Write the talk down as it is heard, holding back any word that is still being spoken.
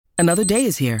Another day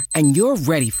is here, and you're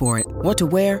ready for it. What to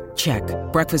wear? Check.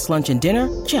 Breakfast, lunch, and dinner?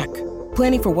 Check.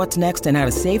 Planning for what's next and how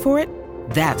to save for it?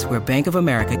 That's where Bank of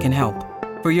America can help.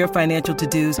 For your financial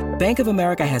to-dos, Bank of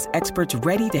America has experts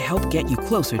ready to help get you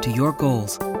closer to your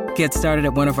goals. Get started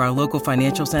at one of our local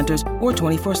financial centers or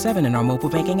 24/7 in our mobile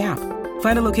banking app.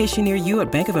 Find a location near you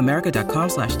at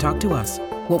bankofamerica.com/talktous.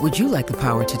 What would you like the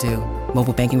power to do?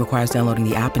 Mobile banking requires downloading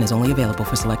the app and is only available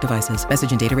for select devices.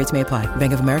 Message and data rates may apply.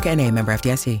 Bank of America N.A., member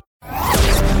FDIC.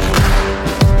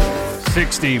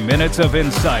 60 minutes of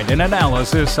insight and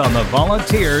analysis on the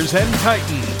Volunteers and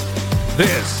Titans.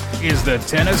 This is the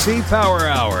Tennessee Power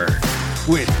Hour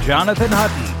with Jonathan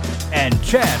Hutton and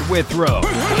Chad Withrow.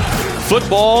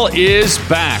 Football is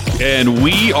back, and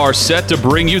we are set to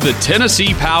bring you the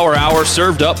Tennessee Power Hour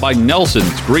served up by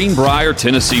Nelson's Greenbrier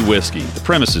Tennessee Whiskey. The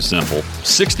premise is simple.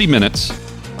 60 minutes,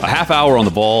 a half hour on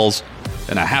the Vols,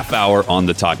 and a half hour on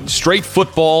the Titans. Straight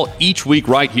football each week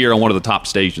right here on one of the top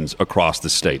stations across the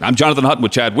state. I'm Jonathan Hutton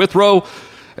with Chad Withrow.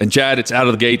 And Chad, it's out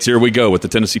of the gates. Here we go with the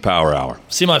Tennessee Power Hour.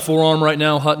 See my forearm right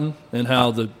now, Hutton, and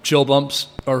how the chill bumps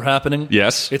are happening?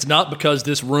 Yes. It's not because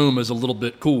this room is a little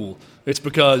bit cool. It's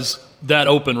because that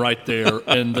open right there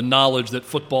and the knowledge that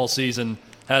football season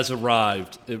has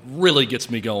arrived, it really gets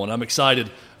me going. I'm excited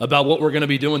about what we're going to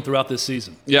be doing throughout this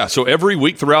season. Yeah, so every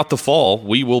week throughout the fall,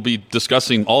 we will be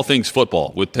discussing all things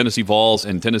football with Tennessee Vols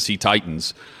and Tennessee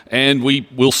Titans. And we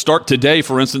will start today,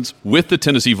 for instance, with the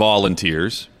Tennessee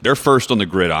Volunteers. They're first on the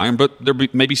gridiron, but there'll be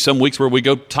maybe some weeks where we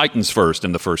go Titans first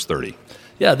in the first 30.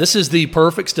 Yeah, this is the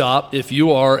perfect stop if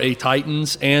you are a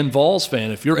Titans and Vols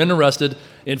fan. If you're interested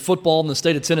in football in the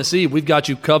state of Tennessee, we've got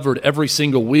you covered every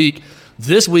single week.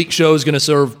 This week's show is going to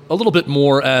serve a little bit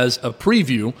more as a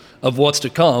preview of what's to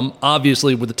come,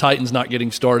 obviously with the Titans not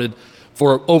getting started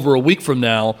for over a week from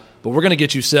now. But we're going to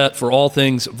get you set for all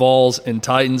things Vols and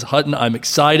Titans. Hutton, I'm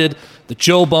excited. The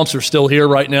chill bumps are still here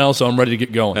right now, so I'm ready to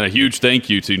get going. And a huge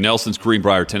thank you to Nelson's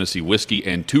Greenbrier Tennessee Whiskey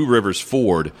and Two Rivers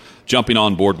Ford jumping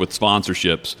on board with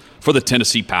sponsorships for the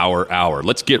Tennessee Power Hour.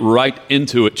 Let's get right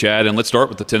into it, Chad, and let's start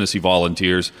with the Tennessee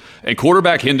Volunteers. And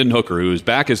quarterback Hendon Hooker, who is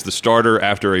back as the starter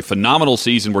after a phenomenal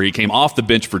season where he came off the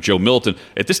bench for Joe Milton.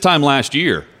 At this time last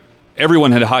year,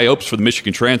 everyone had high hopes for the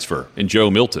Michigan transfer in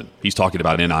Joe Milton. He's talking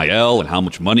about NIL and how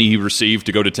much money he received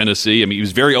to go to Tennessee. I mean, he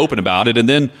was very open about it. And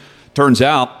then turns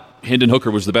out Hendon Hooker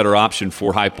was the better option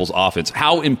for Heupel's offense.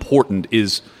 How important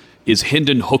is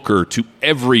Hendon Hooker to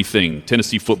everything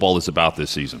Tennessee football is about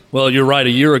this season? Well, you're right. A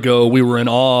year ago, we were in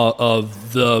awe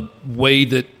of the way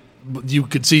that you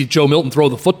could see Joe Milton throw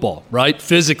the football, right?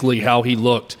 Physically, how he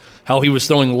looked, how he was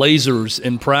throwing lasers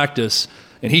in practice.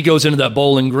 And he goes into that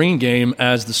Bowling Green game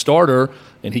as the starter,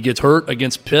 and he gets hurt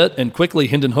against Pitt, and quickly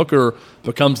Hendon Hooker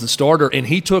becomes the starter, and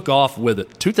he took off with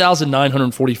it.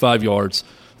 2,945 yards,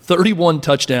 31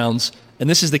 touchdowns, and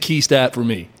this is the key stat for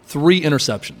me, 3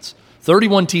 interceptions.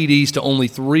 31 TDs to only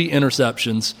 3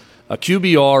 interceptions, a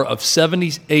QBR of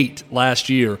 78 last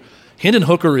year. Hendon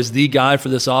Hooker is the guy for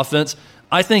this offense.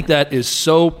 I think that is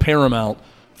so paramount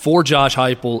for Josh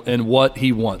Heupel and what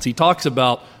he wants. He talks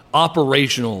about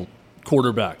operational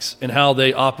quarterbacks and how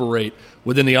they operate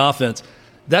within the offense.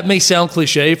 That may sound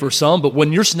cliche for some, but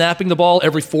when you're snapping the ball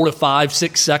every 4 to 5,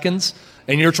 6 seconds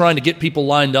and you're trying to get people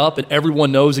lined up and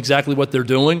everyone knows exactly what they're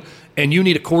doing, and you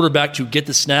need a quarterback to get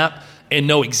the snap and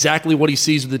know exactly what he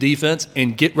sees with the defense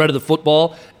and get rid of the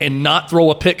football and not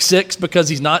throw a pick six because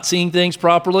he's not seeing things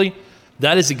properly,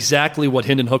 that is exactly what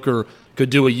Hendon Hooker could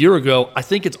do a year ago. I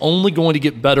think it's only going to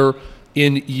get better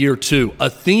in year 2. A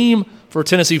theme for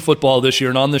Tennessee football this year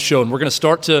and on this show, and we're going to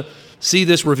start to see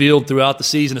this revealed throughout the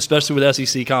season, especially with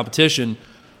SEC competition.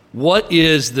 What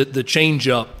is the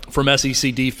change-up from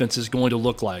SEC defenses going to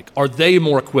look like? Are they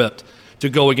more equipped to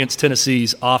go against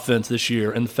Tennessee's offense this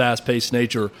year and the fast-paced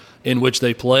nature in which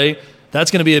they play?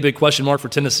 That's going to be a big question mark for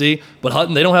Tennessee. But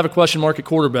Hutton, they don't have a question mark at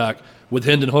quarterback with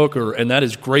Hendon Hooker, and that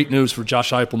is great news for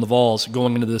Josh Heupel and the Vols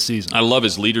going into this season. I love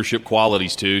his leadership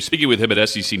qualities, too. Speaking with him at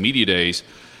SEC Media Days,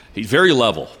 he's very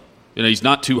level. You know, he's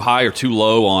not too high or too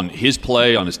low on his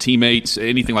play, on his teammates,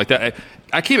 anything like that.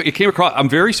 It came across. I'm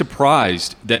very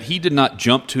surprised that he did not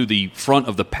jump to the front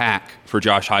of the pack for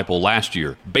Josh Heupel last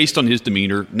year, based on his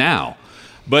demeanor now.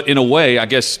 But in a way, I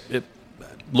guess,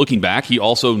 looking back, he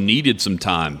also needed some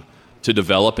time to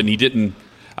develop, and he didn't.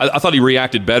 I thought he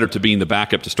reacted better to being the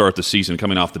backup to start the season,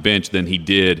 coming off the bench, than he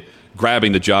did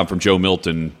grabbing the job from Joe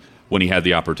Milton when he had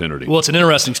the opportunity. Well, it's an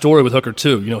interesting story with Hooker,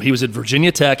 too. You know, he was at Virginia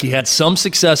Tech. He had some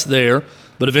success there,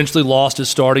 but eventually lost his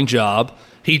starting job.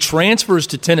 He transfers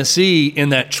to Tennessee in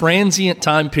that transient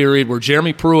time period where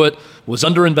Jeremy Pruitt was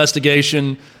under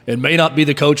investigation and may not be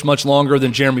the coach much longer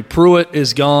than Jeremy Pruitt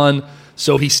is gone.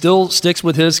 So he still sticks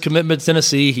with his commitment to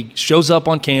Tennessee. He shows up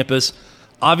on campus.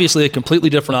 Obviously, a completely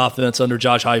different offense under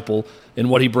Josh Heupel and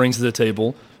what he brings to the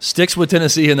table. Sticks with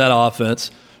Tennessee in that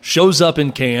offense. Shows up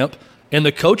in camp. And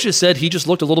the coaches said he just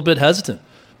looked a little bit hesitant.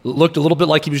 Looked a little bit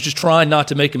like he was just trying not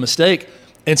to make a mistake.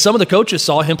 And some of the coaches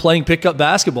saw him playing pickup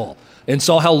basketball and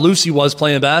saw how loose he was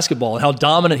playing basketball and how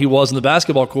dominant he was in the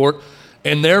basketball court.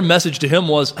 And their message to him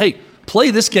was, hey, play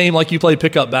this game like you play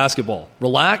pickup basketball.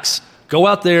 Relax, go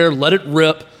out there, let it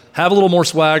rip, have a little more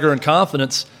swagger and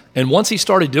confidence. And once he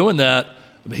started doing that,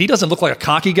 he doesn't look like a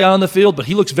cocky guy on the field, but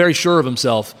he looks very sure of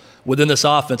himself within this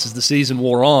offense as the season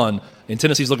wore on. And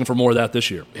Tennessee's looking for more of that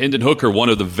this year. Hendon Hooker, one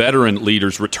of the veteran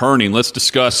leaders, returning. Let's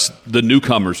discuss the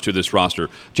newcomers to this roster.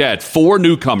 Chad, 4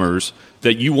 newcomers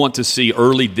that you want to see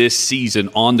early this season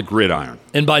on the gridiron.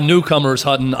 And by newcomers,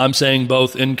 Hutton, I'm saying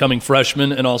both incoming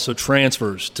freshmen and also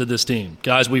transfers to this team.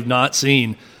 Guys we've not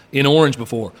seen in orange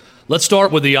before. Let's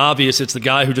start with the obvious. It's the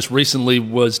guy who just recently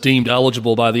was deemed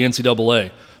eligible by the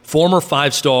NCAA. Former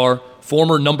 5-star,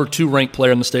 former number 2 ranked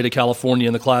player in the state of California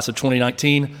in the class of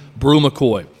 2019, Brew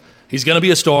McCoy. He's going to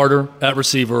be a starter at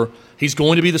receiver. He's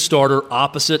going to be the starter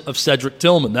opposite of Cedric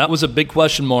Tillman. That was a big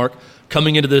question mark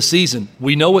coming into this season.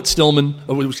 We know what Tillman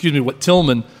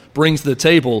brings to the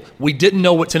table. We didn't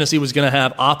know what Tennessee was going to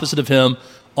have opposite of him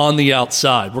on the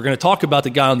outside. We're going to talk about the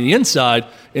guy on the inside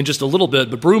in just a little bit,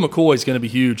 but Brew McCoy is going to be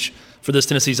huge for this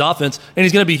Tennessee's offense, and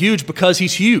he's going to be huge because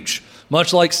he's huge,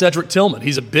 much like Cedric Tillman.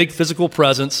 He's a big physical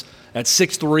presence at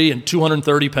 6'3" and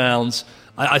 230 pounds.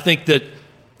 I think that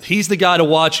he's the guy to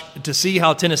watch to see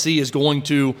how Tennessee is going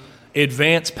to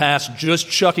advance past just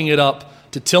chucking it up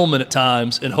to Tillman at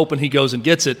times and hoping he goes and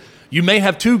gets it. You may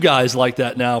have 2 guys like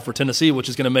that now for Tennessee, which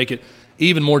is going to make it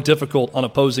even more difficult on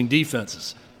opposing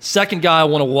defenses. Second guy I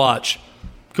want to watch,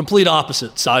 complete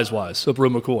opposite size-wise of Brew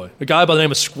McCoy, a guy by the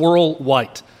name of Squirrel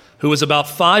White, who is about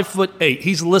 5'8".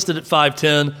 He's listed at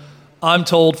 5'10". I'm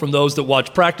told from those that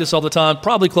watch practice all the time,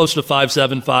 probably closer to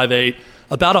 5'7", 5'8",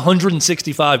 about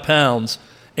 165 pounds,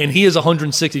 and he is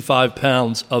 165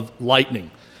 pounds of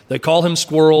lightning. They call him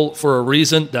Squirrel for a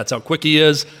reason. That's how quick he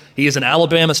is. He is an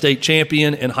Alabama state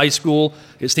champion in high school.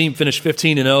 His team finished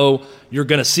 15-0. You're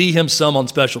going to see him some on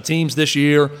special teams this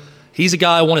year. He's a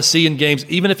guy I want to see in games,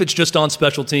 even if it's just on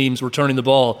special teams, returning the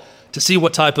ball, to see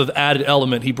what type of added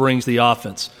element he brings to the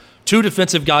offense. 2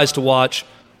 defensive guys to watch.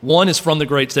 One is from the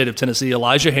great state of Tennessee,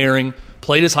 Elijah Herring,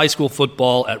 played his high school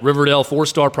football at Riverdale,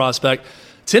 4-star prospect.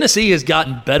 Tennessee has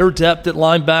gotten better depth at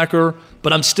linebacker,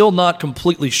 but I'm still not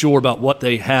completely sure about what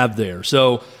they have there.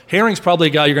 So Herring's probably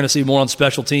a guy you're going to see more on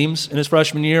special teams in his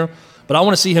freshman year, but I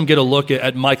want to see him get a look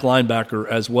at Mike linebacker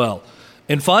as well.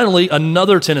 And finally,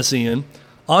 another Tennessean,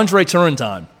 Andre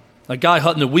Turrentine, a guy,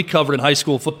 Hutton, that we covered in high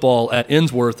school football at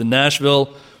Innsworth in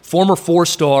Nashville, former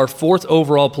 4-star, 4th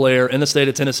overall player in the state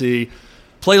of Tennessee,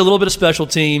 played a little bit of special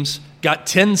teams, got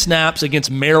 10 snaps against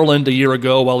Maryland a year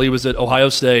ago while he was at Ohio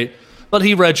State, but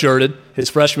he redshirted his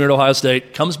freshman year at Ohio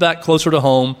State, comes back closer to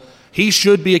home. He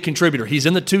should be a contributor. He's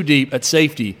in the 2 deep at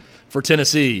safety for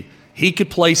Tennessee. He could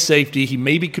play safety. He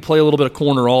maybe could play a little bit of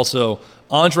corner also.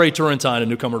 Andre Turrentine, a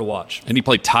newcomer to watch. And he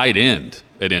played tight end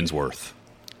at Innsworth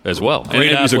as well.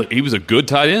 Great athlete. He was a good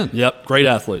tight end. Yep, great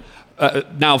athlete.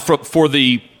 Now, for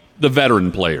the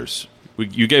veteran players,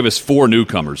 you gave us 4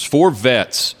 newcomers, 4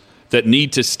 vets that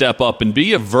need to step up and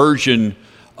be a version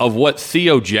of what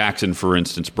Theo Jackson, for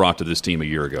instance, brought to this team a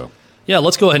year ago. Yeah,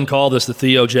 let's go ahead and call this the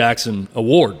Theo Jackson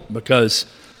Award, because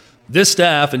this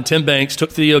staff and Tim Banks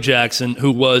took Theo Jackson,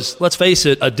 who was, let's face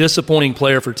it, a disappointing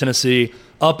player for Tennessee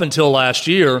up until last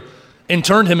year, and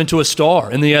turned him into a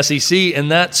star in the SEC,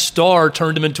 and that star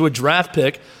turned him into a draft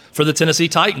pick for the Tennessee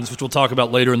Titans, which we'll talk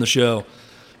about later in the show.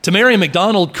 Tamarion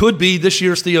McDonald could be this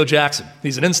year's Theo Jackson.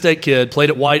 He's an in-state kid, played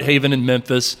at Whitehaven in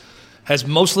Memphis, has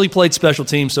mostly played special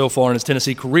teams so far in his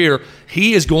Tennessee career.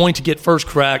 He is going to get first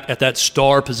crack at that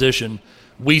star position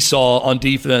we saw on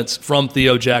defense from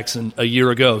Theo Jackson a year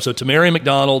ago. So Tamarion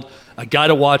McDonald, a guy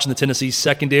to watch in the Tennessee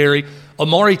secondary.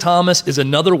 Amari Thomas is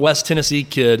another West Tennessee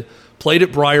kid, played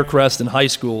at Briarcrest in high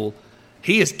school.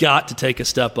 He has got to take a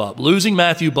step up. Losing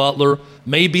Matthew Butler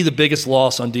may be the biggest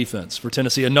loss on defense for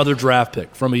Tennessee, another draft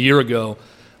pick from a year ago.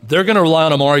 They're going to rely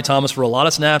on Amari Thomas for a lot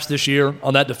of snaps this year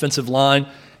on that defensive line.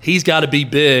 He's got to be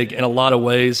big in a lot of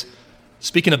ways.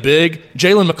 Speaking of big,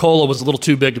 Jalen McCullough was a little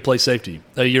too big to play safety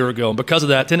a year ago. And because of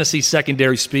that, Tennessee's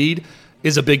secondary speed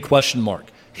is a big question mark.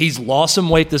 He's lost some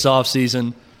weight this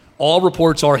offseason. All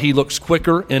reports are he looks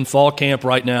quicker in fall camp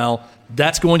right now.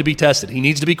 That's going to be tested. He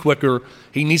needs to be quicker.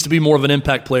 He needs to be more of an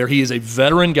impact player. He is a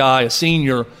veteran guy, a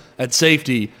senior at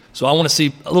safety. So I want to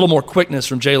see a little more quickness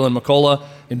from Jalen McCullough.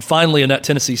 And finally, in that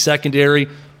Tennessee secondary,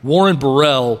 Warren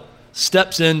Burrell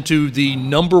steps into the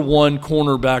number one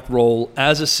cornerback role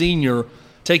as a senior,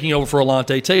 taking over for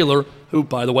Alontae Taylor, who,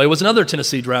 by the way, was another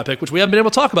Tennessee draft pick, which we haven't been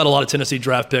able to talk about a lot of Tennessee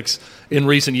draft picks in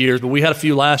recent years, but we had a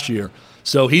few last year.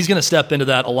 So he's going to step into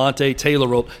that Alontae Taylor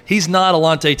role. He's not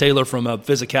Alontae Taylor from a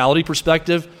physicality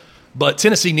perspective, but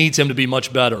Tennessee needs him to be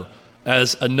much better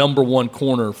as a number one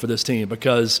corner for this team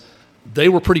because they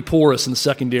were pretty porous in the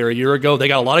secondary a year ago. They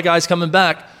got a lot of guys coming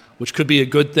back, which could be a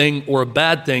good thing or a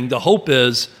bad thing. The hope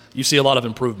is you see a lot of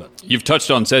improvement. You've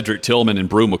touched on Cedric Tillman and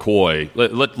Brew McCoy.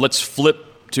 Let's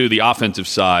flip to the offensive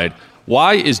side.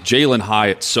 Why is Jalen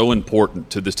Hyatt so important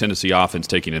to this Tennessee offense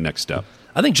taking the next step?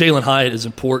 I think Jalen Hyatt is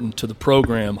important to the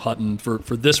program, Hutton, for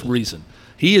this reason.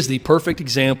 He is the perfect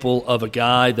example of a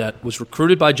guy that was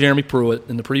recruited by Jeremy Pruitt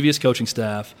and the previous coaching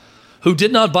staff who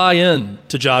did not buy in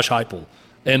to Josh Heupel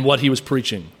and what he was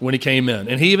preaching when he came in.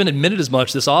 And he even admitted as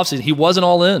much this offseason. He wasn't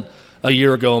all in a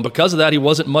year ago, and because of that, he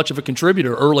wasn't much of a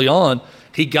contributor early on.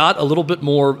 He got a little bit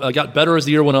more, got better as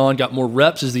the year went on, got more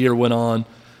reps as the year went on.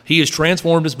 He has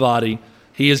transformed his body.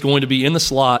 He is going to be in the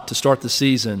slot to start the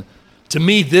season. To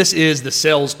me, this is the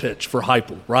sales pitch for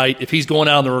Heupel, right? If he's going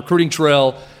out on the recruiting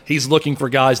trail, he's looking for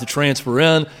guys to transfer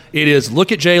in. It is,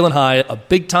 look at Jalen Hyatt, a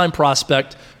big-time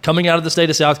prospect coming out of the state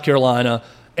of South Carolina,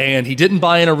 and he didn't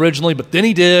buy in originally, but then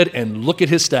he did, and look at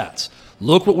his stats.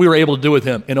 Look what we were able to do with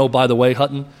him. And, oh, by the way,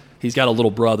 Hutton, he's got a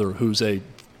little brother who's a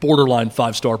borderline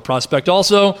five-star prospect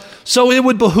also, so it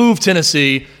would behoove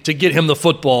Tennessee to get him the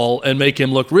football and make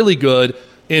him look really good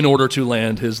in order to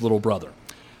land his little brother.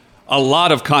 A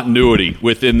lot of continuity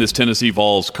within this Tennessee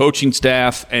Vols coaching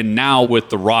staff and now with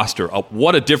the roster.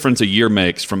 What a difference a year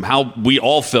makes from how we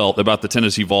all felt about the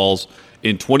Tennessee Vols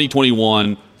in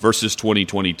 2021 versus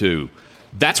 2022.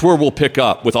 That's where we'll pick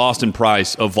up with Austin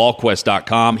Price of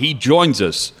VolQuest.com. He joins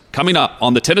us coming up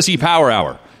on the Tennessee Power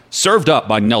Hour, served up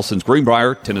by Nelson's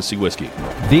Greenbrier Tennessee Whiskey.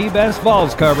 The best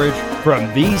Vols coverage from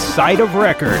the site of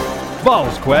record.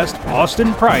 Vols Quest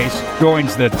Austin Price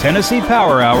joins the Tennessee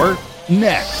Power Hour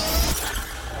next.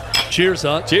 Cheers,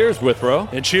 Hut. Cheers, Withrow.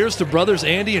 And cheers to brothers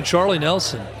Andy and Charlie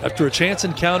Nelson. After a chance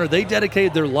encounter, they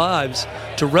dedicated their lives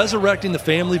to resurrecting the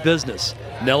family business,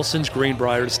 Nelson's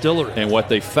Greenbrier Distillery. And what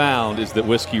they found is that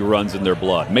whiskey runs in their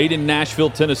blood. Made in Nashville,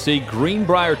 Tennessee,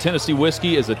 Greenbrier Tennessee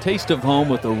Whiskey is a taste of home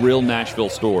with a real Nashville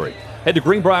story. Head to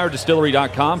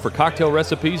greenbrierdistillery.com for cocktail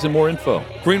recipes and more info.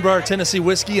 Greenbrier Tennessee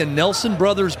Whiskey and Nelson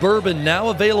Brothers Bourbon now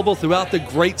available throughout the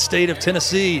great state of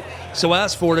Tennessee. So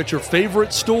ask for it at your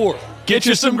favorite store. Get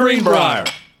you some Greenbrier.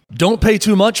 Don't pay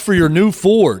too much for your new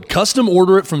Ford. Custom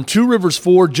order it from Two Rivers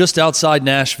Ford just outside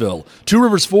Nashville. Two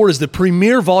Rivers Ford is the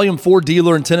premier volume Ford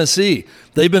dealer in Tennessee.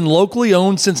 They've been locally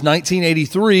owned since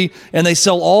 1983, and they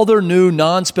sell all their new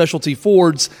non-specialty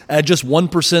Fords at just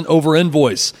 1% over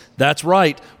invoice. That's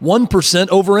right, 1%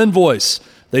 over invoice.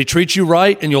 They treat you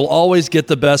right, and you'll always get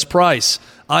the best price.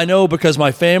 I know because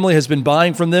my family has been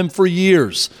buying from them for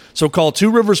years. So call Two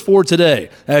Rivers Ford today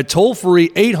at toll-free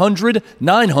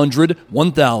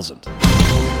 800-900-1000.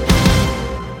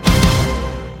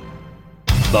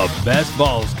 The best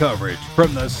Vols coverage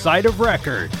from the site of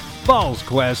record. Vols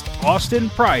Quest Austin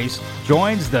Price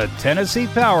joins the Tennessee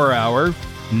Power Hour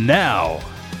now.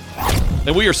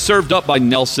 And we are served up by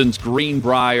Nelson's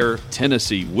Greenbrier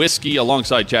Tennessee Whiskey.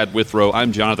 Alongside Chad Withrow,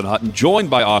 I'm Jonathan Hutton, joined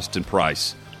by Austin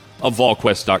Price of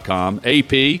VolQuest.com.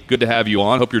 AP, good to have you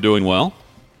on. Hope you're doing well.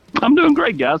 I'm doing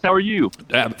great, guys. How are you?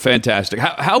 Fantastic.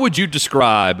 How would you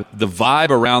describe the vibe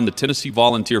around the Tennessee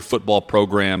Volunteer football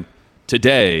program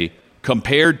today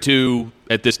compared to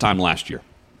at this time last year?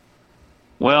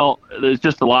 Well, there's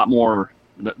just a lot more.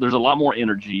 There's a lot more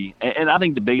energy, and I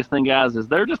think the biggest thing, guys, is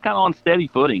they're just kind of on steady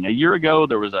footing. A year ago,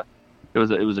 it was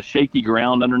a shaky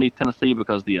ground underneath Tennessee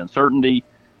because of the uncertainty.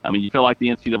 I mean, you feel like the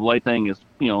NCAA thing is,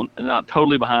 not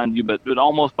totally behind you, but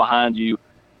almost behind you.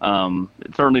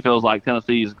 It certainly feels like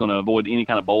Tennessee is going to avoid any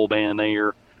kind of bowl ban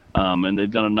there, and they've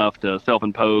done enough to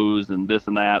self-impose and this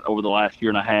and that over the last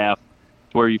year and a half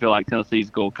to where you feel like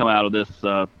Tennessee's going to come out of this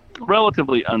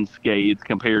relatively unscathed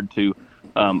compared to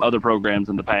other programs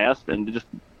in the past, and it just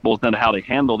boils down to how they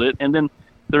handled it. And then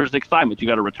there's excitement. You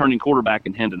got a returning quarterback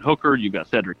in Hendon Hooker. You've got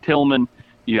Cedric Tillman.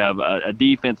 You have a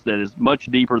defense that is much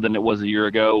deeper than it was a year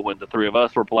ago when the three of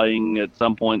us were playing at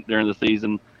some point during the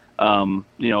season.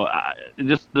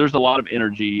 There's a lot of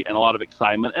energy and a lot of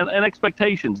excitement and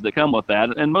expectations that come with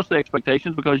that, and most of the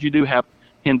expectations because you do have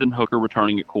Hendon Hooker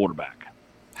returning at quarterback.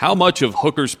 How much of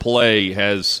Hooker's play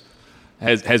has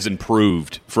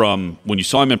improved from when you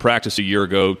saw him in practice a year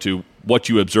ago to what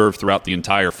you observed throughout the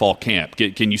entire fall camp?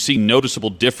 Can you see noticeable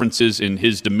differences in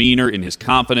his demeanor, in his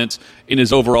confidence, in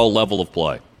his overall level of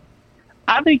play?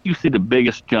 I think you see the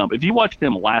biggest jump. If you watched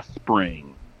him last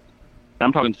spring,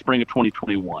 I'm talking spring of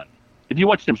 2021. If you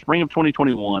watched him spring of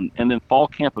 2021 and then fall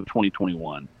camp of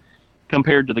 2021,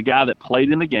 compared to the guy that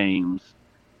played in the games,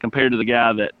 compared to the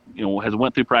guy that has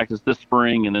went through practice this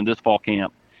spring and then this fall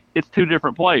camp, it's two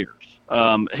different players.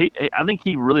 I think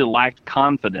he really lacked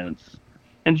confidence,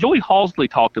 and Joey Halsley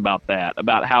talked about that,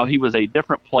 about how he was a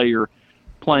different player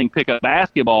playing pickup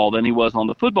basketball than he was on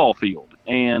the football field,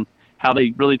 and how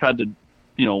they really tried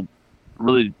to,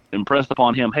 really impress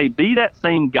upon him, hey, be that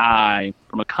same guy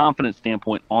from a confidence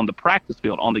standpoint on the practice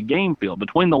field, on the game field,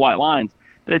 between the white lines,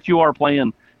 that you are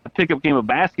playing a pickup game of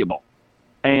basketball.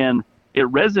 And it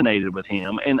resonated with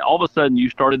him, and all of a sudden you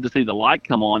started to see the light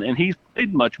come on, and he's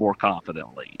played much more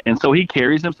confidently. And so he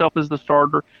carries himself as the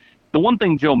starter. The one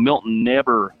thing Joe Milton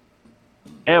never,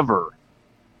 ever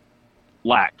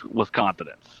lacked was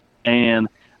confidence. And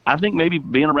I think maybe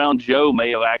being around Joe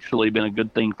may have actually been a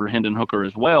good thing for Hendon Hooker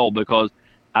as well, because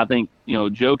I think,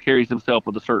 Joe carries himself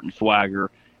with a certain swagger,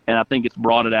 and I think it's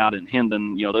brought it out in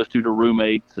Hendon. Those two are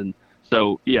roommates, and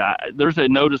so, yeah, there's a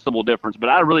noticeable difference, but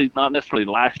I really, not necessarily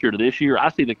last year to this year, I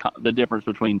see the difference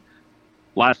between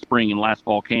last spring and last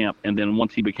fall camp, and then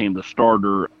once he became the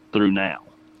starter through now.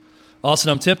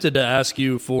 Austin, I'm tempted to ask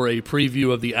you for a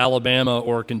preview of the Alabama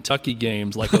or Kentucky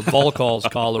games like a Vols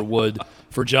caller would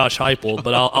for Josh Heupel,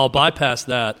 but I'll bypass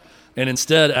that and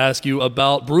instead ask you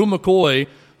about Brew McCoy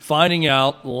finding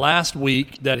out last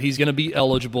week that he's going to be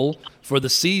eligible for the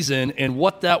season and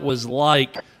what that was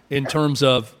like in terms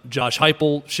of Josh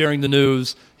Heupel sharing the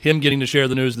news, him getting to share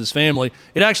the news with his family.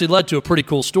 It actually led to a pretty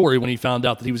cool story when he found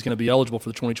out that he was going to be eligible for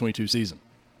the 2022 season.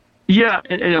 Yeah,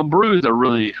 and Brew's a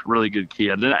really, really good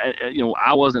kid. And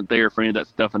I wasn't there for any of that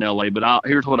stuff in L.A., but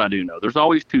here's what I do know. There's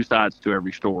always two sides to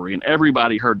every story, and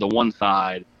everybody heard the one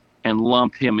side and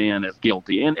lumped him in as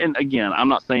guilty. And again, I'm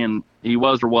not saying he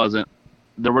was or wasn't.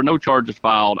 There were no charges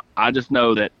filed. I just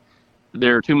know that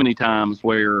there are too many times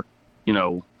where,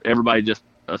 everybody just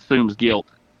assumes guilt,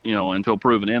 until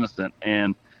proven innocent.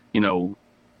 And,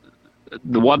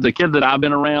 the kid that I've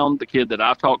been around, the kid that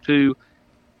I've talked to,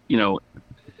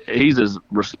 he's as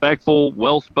respectful,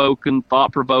 well-spoken,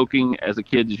 thought-provoking as a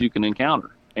kid as you can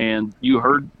encounter. And you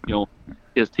heard,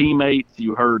 his teammates,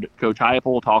 you heard Coach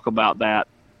Heupel talk about that,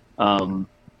 over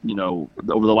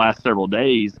the last several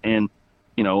days. And,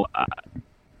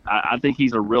 I think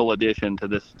he's a real addition to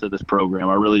this program.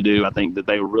 I really do. I think that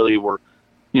they really were,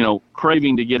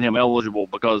 craving to get him eligible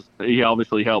because he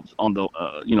obviously helps on the,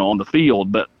 on the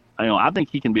field. But, I think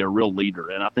he can be a real leader,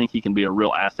 and I think he can be a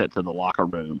real asset to the locker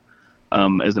room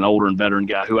as an older and veteran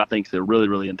guy who I think is a really,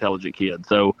 really intelligent kid.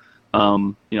 So,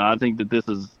 I think that this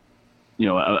is,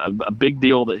 a big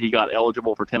deal that he got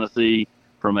eligible for Tennessee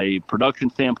from a production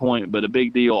standpoint, but a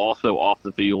big deal also off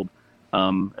the field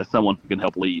as someone who can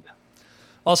help lead.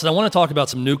 Austin, I want to talk about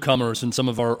some newcomers in some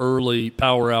of our early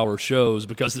Power Hour shows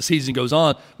because the season goes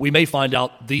on. We may find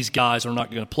out these guys are not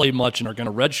going to play much and are going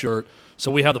to redshirt, so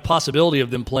we have the possibility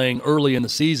of them playing early in the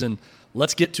season.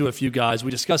 Let's get to a few guys. We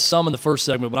discussed some in the first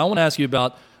segment, but I want to ask you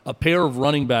about a pair of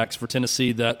running backs for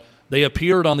Tennessee that they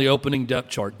appeared on the opening depth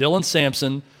chart, Dylan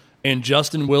Sampson and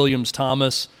Justin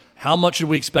Williams-Thomas. How much should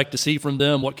we expect to see from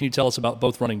them? What can you tell us about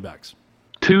both running backs?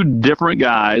 Two different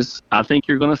guys. I think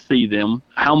you're going to see them.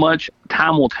 How much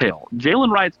time will tell. Jalen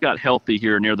Wright's got healthy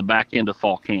here near the back end of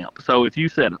fall camp. So if you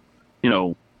said,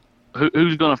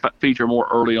 who's going to feature more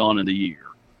early on in the year,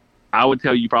 I would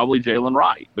tell you probably Jalen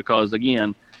Wright because,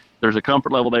 again, there's a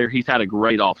comfort level there. He's had a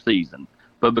great offseason.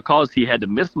 But because he had to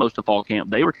miss most of fall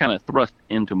camp, they were kind of thrust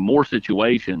into more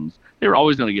situations. They were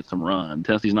always going to get some run.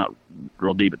 Tennessee's not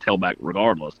real deep at tailback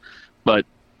regardless. But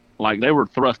they were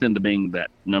thrust into being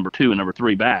that number 2 and number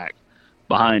 3 back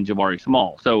behind Jabari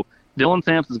Small. So Dylan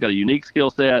Sampson's got a unique skill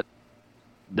set.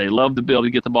 They love to be able to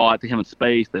get the ball out to him in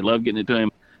space. They love getting it to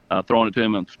him, throwing it to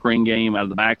him in screen game out of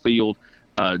the backfield.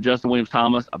 Justin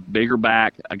Williams-Thomas, a bigger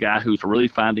back, a guy who's really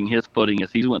finding his footing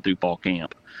as he's went through fall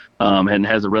camp and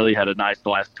has really had a nice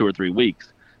last 2 or 3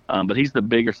 weeks. But he's the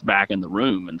biggest back in the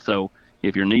room. And so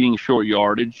if you're needing short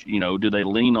yardage, do they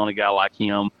lean on a guy like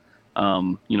him,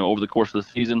 over the course of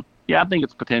the season? Yeah, I think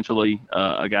it's potentially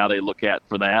a guy they look at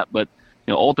for that. But,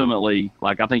 ultimately,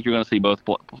 I think you're going to see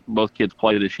both kids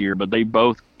play this year, but they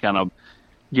both kind of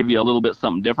give you a little bit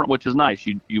something different, which is nice.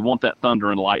 You want that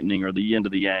thunder and lightning or the yin to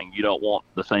the yang. You don't want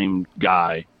the same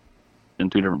guy in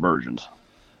two different versions.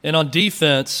 And on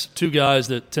defense, two guys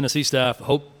that Tennessee staff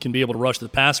hope can be able to rush the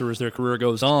passer as their career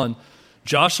goes on,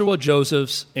 Joshua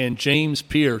Josephs and James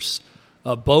Pierce,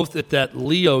 both at that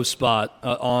Leo spot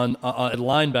at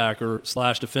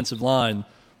linebacker / defensive line.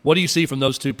 What do you see from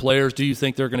those two players? Do you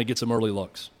think they're going to get some early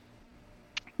looks?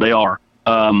 They are.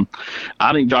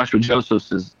 I think Joshua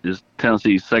Josephs is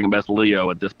Tennessee's second best Leo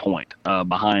at this point,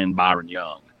 behind Byron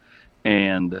Young.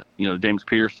 And, James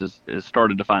Pierce has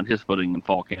started to find his footing in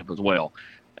fall camp as well.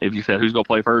 If you said who's going to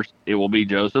play first, it will be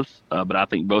Josephs. But I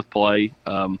think both play,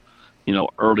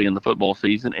 early in the football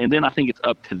season. And then I think it's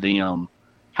up to them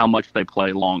how much they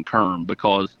play long term,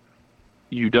 because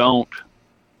you don't,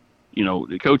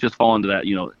 the coaches fall into that,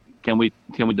 can we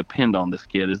depend on this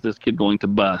kid? Is this kid going to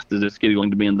bust? Is this kid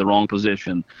going to be in the wrong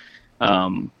position? They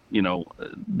want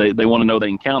to know they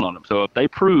can count on him. So if they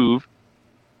prove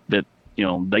that,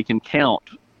 they can count,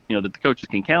 that the coaches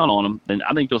can count on them, then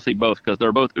I think you'll see both, because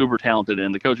they're both uber talented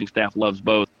and the coaching staff loves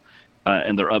both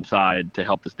and their upside to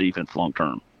help this defense long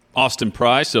term. Austin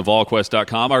Price of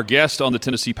allquest.com, our guest on the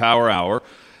Tennessee Power Hour.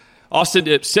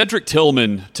 Austin, Cedric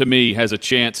Tillman, to me, has a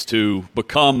chance to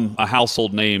become a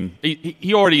household name.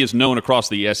 He already is known across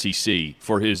the SEC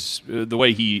for the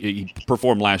way he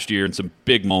performed last year in some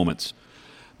big moments.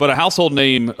 But a household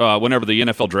name whenever the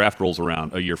NFL draft rolls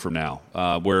around a year from now,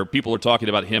 where people are talking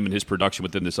about him and his production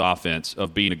within this offense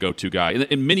of being a go-to guy.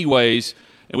 In many ways,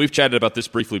 and we've chatted about this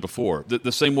briefly before,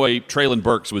 the same way Treylon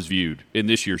Burks was viewed in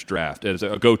this year's draft as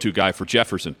a go-to guy for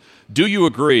Jefferson. Do you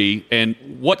agree, and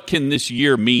what can this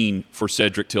year mean for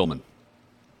Cedric Tillman?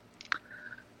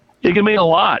 It can mean a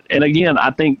lot. And again,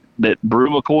 I think that Brew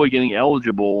McCoy getting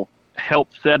eligible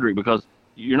helps Cedric, because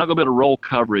you're not going to be able to roll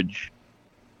coverage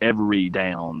every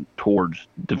down towards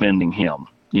defending him.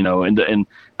 And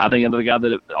I think another guy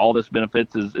that all this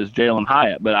benefits is Jalen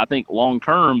Hyatt. But I think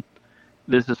long-term,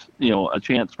 this is, a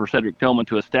chance for Cedric Tillman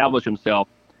to establish himself.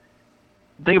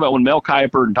 Think about when Mel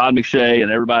Kiper and Todd McShay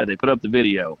and everybody, they put up the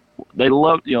video. They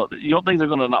love, you don't think they're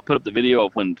going to not put up the video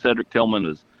of when Cedric Tillman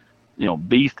is,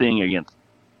 beasting against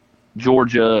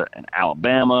Georgia and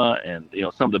Alabama and,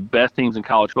 some of the best teams in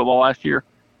college football last year.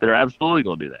 They're absolutely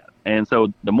going to do that. And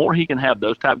so the more he can have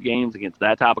those type of games against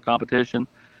that type of competition,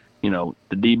 the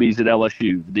DBs at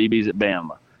LSU, the DBs at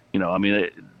Bama,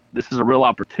 this is a real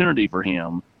opportunity for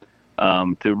him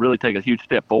to really take a huge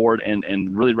step forward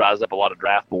and really rise up a lot of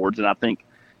draft boards. And I think,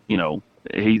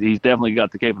 he's definitely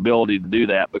got the capability to do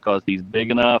that, because he's big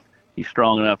enough, he's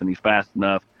strong enough, and he's fast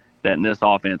enough that in this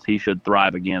offense he should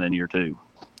thrive again in year two.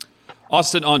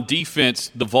 Austin, on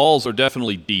defense, the Vols are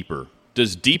definitely deeper.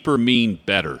 Does deeper mean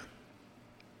better?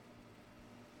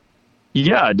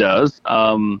 Yeah, it does.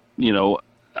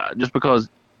 Just because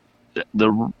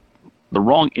the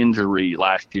wrong injury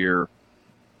last year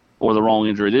or the wrong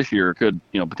injury this year could,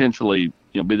 potentially,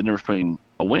 be the difference between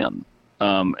a win.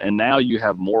 And now you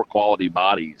have more quality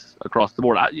bodies across the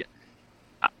board. I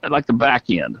like the back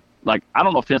end. Like, I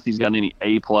don't know if Tennessee's got any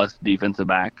A-plus defensive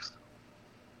backs,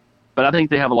 but I think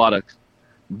they have a lot of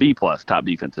B-plus type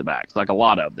defensive backs, like a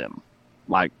lot of them.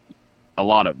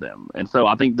 And so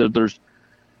I think that there's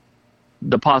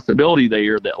the possibility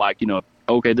there that,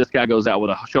 okay, this guy goes out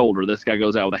with a shoulder, this guy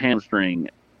goes out with a hamstring,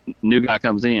 new guy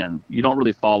comes in, you don't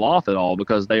really fall off at all,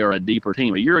 because they are a deeper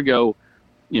team. A year ago,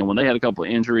 when they had a couple of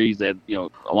injuries, they had,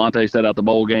 Alante set out the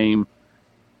bowl game,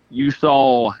 you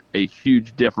saw a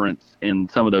huge difference in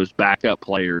some of those backup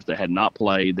players that had not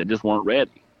played, that just weren't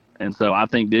ready. And so I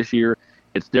think this year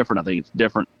it's different. I think it's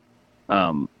different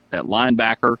at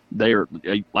linebacker.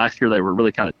 Last year they were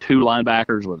really kind of two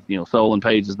linebackers with, Solon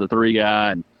Page as the three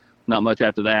guy and not much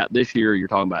after that. This year you're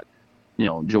talking about,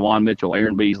 Jawan Mitchell,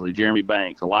 Aaron Beasley, Jeremy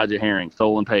Banks, Elijah Herring,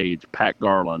 Solon Page, Pat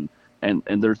Garland, and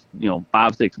there's,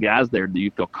 5-6 guys there that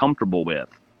you feel comfortable with.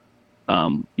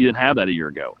 You didn't have that a year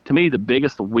ago. To me, the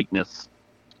biggest weakness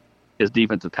is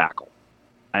defensive tackle.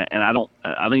 And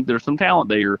I think there's some talent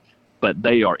there, but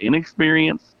they are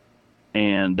inexperienced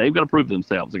and they've got to prove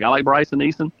themselves. A guy like Bryson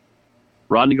Eason,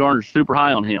 Rodney Garner's super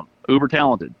high on him, uber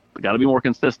talented, but got to be more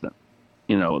consistent.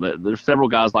 There's several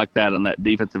guys like that in that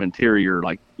defensive interior.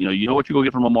 Like, you know what you're going to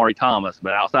get from Amari Thomas,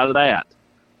 but outside of that,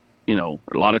 there are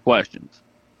a lot of questions.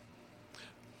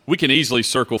 We can easily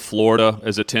circle Florida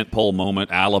as a tentpole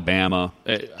moment, Alabama.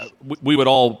 We would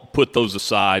all put those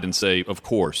aside and say, of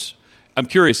course. I'm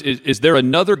curious, is there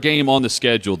another game on the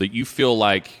schedule that you feel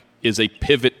like is a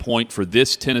pivot point for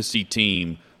this Tennessee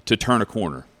team to turn a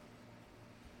corner?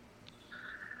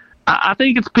 I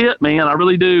think it's Pitt, man. I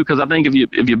really do, because I think if you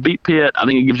beat Pitt, I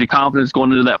think it gives you confidence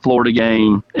going into that Florida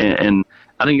game, and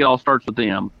I think it all starts with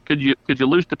them. Could you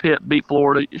lose to Pitt, beat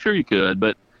Florida? Sure, you could,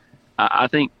 but I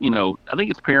think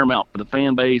it's paramount for the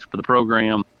fan base, for the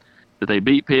program, that they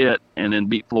beat Pitt and then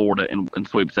beat Florida and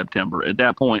sweep September. At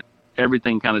that point,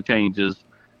 everything kind of changes.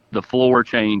 The floor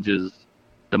changes.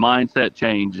 The mindset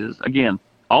changes. Again,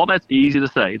 all that's easy to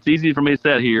say. It's easy for me to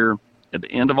sit here at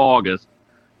the end of August,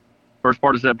 first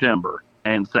part of September,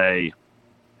 and say,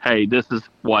 hey, this is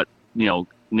what,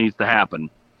 needs to happen.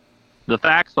 The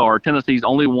facts are Tennessee's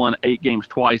only won 8 games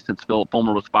twice since Philip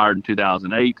Fulmer was fired in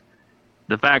 2008.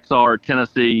 The facts are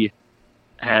Tennessee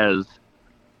has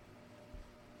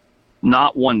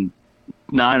not won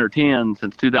 9 or 10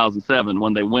 since 2007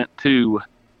 when they went to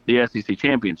the SEC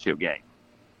championship game.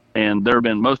 And there have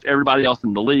been everybody else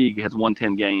in the league has won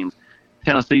 10 games.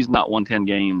 Tennessee's not won 10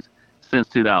 games since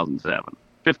 2007,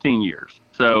 15 years.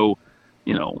 So,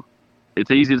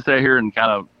 it's easy to sit here and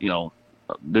kind of,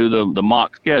 do the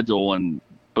mock schedule and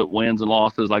put wins and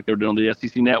losses like they're doing the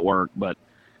SEC network. But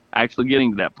actually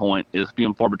getting to that point is few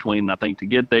and far between. And I think to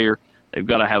get there, they've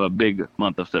got to have a big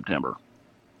month of September.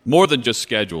 More than just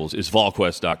schedules is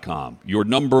VolQuest.com, your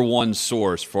number one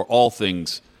source for all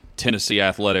things Tennessee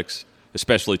athletics,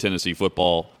 especially Tennessee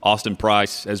football. Austin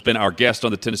Price has been our guest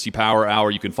on the Tennessee Power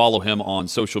Hour. You can follow him on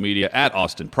social media at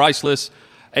Austin Priceless.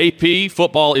 AP,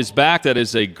 football is back. That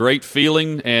is a great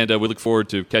feeling, and we look forward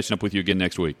to catching up with you again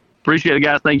next week. Appreciate it,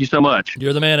 guys. Thank you so much.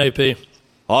 You're the man, AP.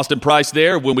 Austin Price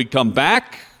there. When we come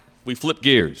back, we flip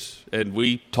gears, and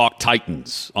we talk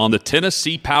Titans on the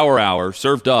Tennessee Power Hour,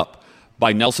 served up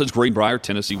by Nelson's Greenbrier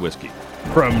Tennessee Whiskey.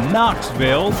 From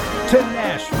Knoxville to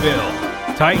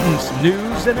Nashville, Titans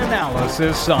news and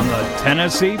analysis on the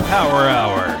Tennessee Power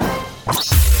Hour.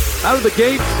 Out of the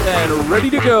gates and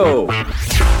ready to go.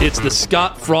 It's the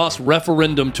Scott Frost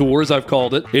Referendum Tour, as I've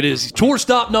called it. It is tour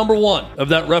stop number 1 of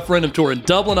that referendum tour in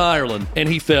Dublin, Ireland, and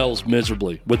he fails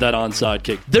miserably with that onside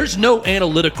kick. There's no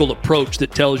analytical approach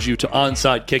that tells you to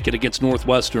onside kick it against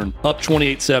Northwestern up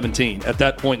 28-17 at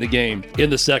that point in the game in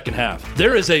the second half.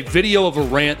 There is a video of a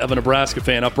rant of a Nebraska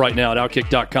fan up right now at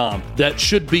Outkick.com that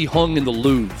should be hung in the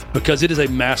Louvre because it is a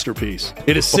masterpiece.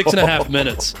 It is 6.5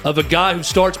 minutes of a guy who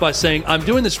starts by saying, I'm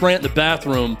doing this rant in the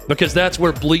bathroom because that's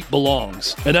where bleep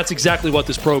belongs. And that's exactly what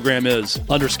this program is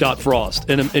under Scott Frost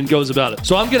and goes about it.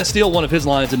 So I'm going to steal one of his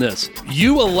lines in this.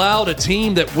 You allowed a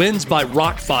team that wins by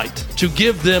rock fight to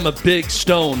give them a big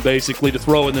stone, basically, to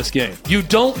throw in this game. You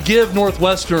don't give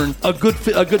Northwestern a good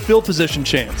field position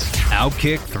chance.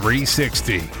 Outkick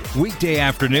 360, weekday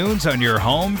afternoons on your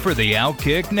home for the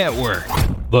Outkick Network.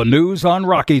 The news on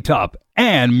Rocky Top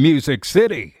and Music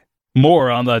City.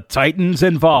 More on the Titans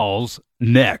and Vols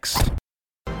next.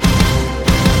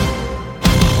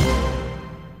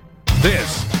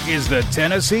 This is the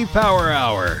Tennessee Power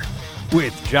Hour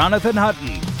with Jonathan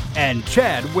Hutton and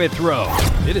Chad Withrow.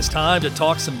 It is time to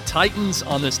talk some Titans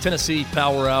on this Tennessee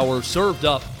Power Hour, served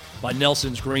up by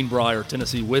Nelson's Greenbrier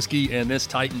Tennessee Whiskey. And this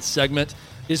Titans segment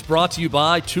is brought to you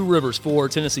by Two Rivers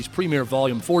Ford, Tennessee's premier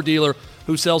volume Ford dealer,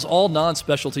 who sells all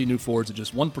non-specialty new Fords at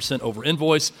just 1% over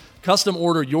invoice. Custom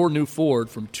order your new Ford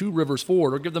from Two Rivers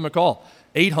Ford or give them a call,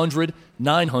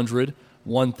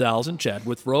 800-900-1000. Chad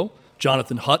Withrow,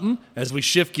 Jonathan Hutton. As we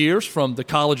shift gears from the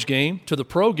college game to the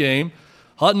pro game,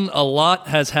 Hutton, a lot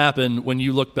has happened when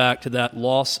you look back to that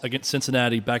loss against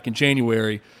Cincinnati back in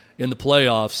January in the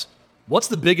playoffs. What's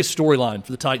the biggest storyline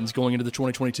for the Titans going into the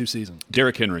 2022 season?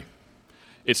 Derrick Henry.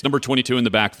 It's number 22 in the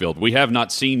backfield. We have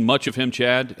not seen much of him,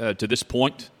 Chad, to this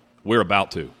point. We're about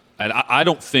to. And I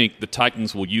don't think the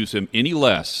Titans will use him any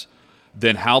less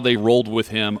than how they rolled with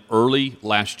him early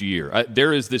last year.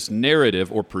 There is this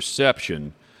narrative or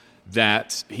perception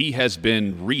that he has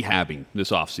been rehabbing this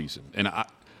offseason. And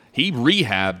he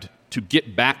rehabbed to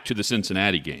get back to the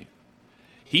Cincinnati game.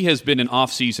 He has been in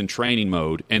off-season training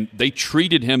mode, and they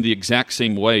treated him the exact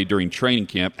same way during training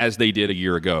camp as they did a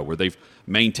year ago, where they've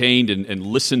maintained and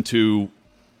listened to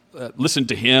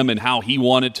him and how he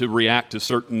wanted to react to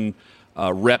certain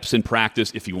reps in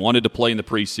practice. If he wanted to play in the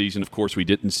preseason, of course, we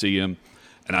didn't see him.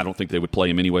 And I don't think they would play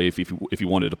him anyway if he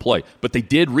wanted to play. But they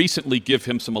did recently give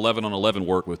him some 11-on-11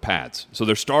 work with pads. So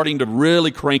they're starting to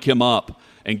really crank him up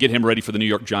and get him ready for the New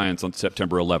York Giants on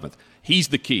September 11th. He's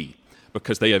the key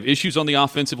because they have issues on the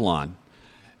offensive line.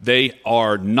 They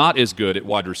are not as good at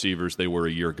wide receivers they were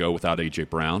a year ago without A.J.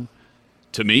 Brown.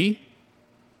 To me,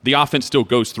 the offense still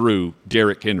goes through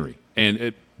Derrick Henry.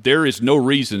 And there is no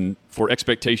reason for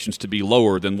expectations to be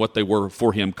lower than what they were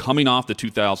for him coming off the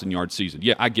 2,000-yard season.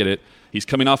 Yeah, I get it. He's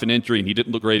coming off an injury, and he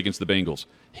didn't look great against the Bengals.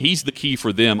 He's the key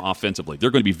for them offensively.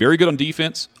 They're going to be very good on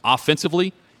defense.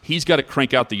 Offensively, he's got to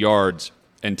crank out the yards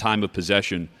and time of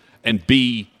possession and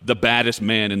be the baddest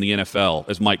man in the NFL,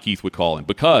 as Mike Keith would call him,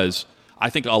 because I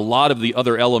think a lot of the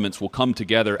other elements will come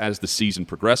together as the season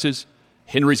progresses.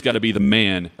 Henry's got to be the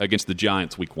man against the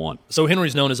Giants week 1. So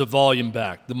Henry's known as a volume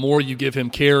back. The more you give him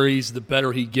carries, the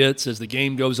better he gets as the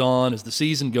game goes on, as the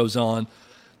season goes on.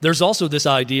 There's also this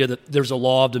idea that there's a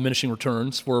law of diminishing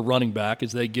returns for a running back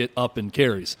as they get up in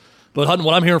carries. But Hutton,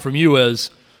 what I'm hearing from you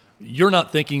is you're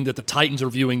not thinking that the Titans are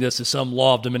viewing this as some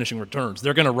law of diminishing returns.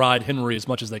 They're going to ride Henry as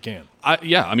much as they can.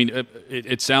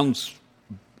 It sounds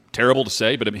terrible to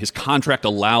say, but his contract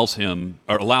allows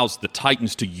the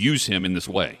Titans to use him in this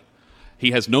way.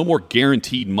 He has no more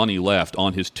guaranteed money left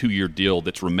on his 2-year deal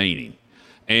that's remaining.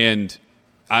 And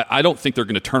I don't think they're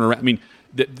going to turn around. I mean,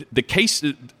 the case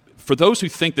for those who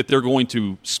think that they're going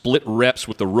to split reps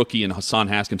with the rookie and Hassan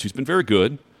Haskins, who's been very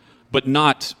good, but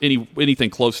not anything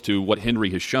close to what Henry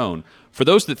has shown. For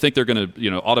those that think they're going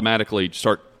to automatically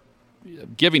start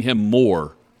giving him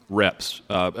more reps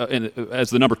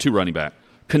as the number 2 running back,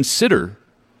 consider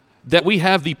that we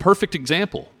have the perfect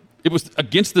example. It was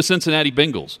against the Cincinnati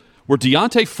Bengals, where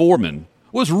Deontay Foreman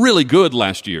was really good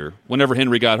last year whenever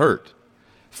Henry got hurt.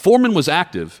 Foreman was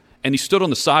active, and he stood on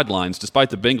the sidelines despite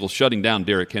the Bengals shutting down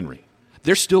Derrick Henry.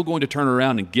 They're still going to turn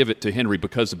around and give it to Henry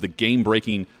because of the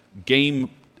game-breaking,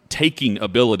 game-taking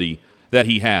ability that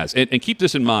he has. And keep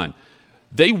this in mind.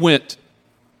 They went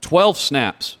 12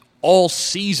 snaps all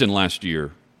season last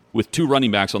year with 2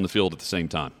 running backs on the field at the same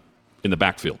time in the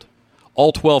backfield.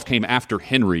 All 12 came after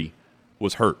Henry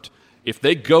was hurt. If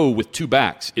they go with 2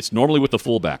 backs, it's normally with the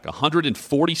fullback.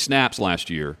 140 snaps last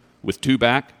year with 2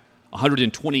 back,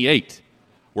 128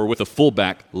 were with a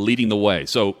fullback leading the way.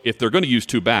 So if they're going to use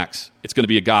 2 backs, it's going to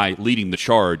be a guy leading the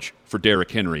charge for Derrick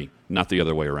Henry, not the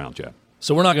other way around, Chad.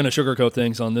 So we're not going to sugarcoat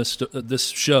things on this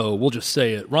show. We'll just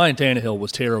say it. Ryan Tannehill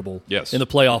was terrible in the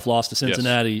playoff loss to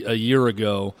Cincinnati a year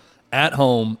ago at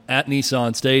home at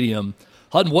Nissan Stadium.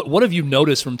 Hutton, what have you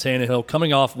noticed from Tannehill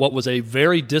coming off what was a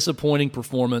very disappointing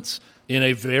performance in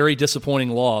a very disappointing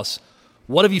loss?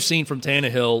 What have you seen from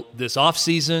Tannehill this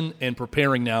offseason and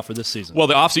preparing now for this season? Well,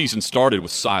 the offseason started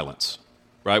with silence,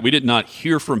 right? We did not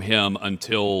hear from him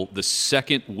until the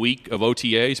second week of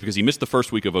OTAs because he missed the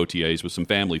first week of OTAs with some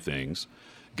family things.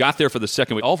 Got there for the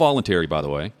second week, all voluntary, by the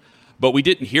way. But we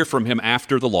didn't hear from him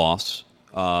after the loss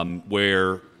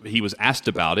where he was asked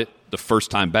about it the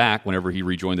first time back whenever he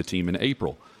rejoined the team in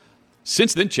April.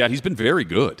 Since then, Chad, he's been very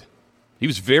good. He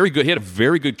was very good. He had a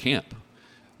very good camp.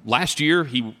 Last year,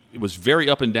 he was very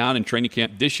up and down in training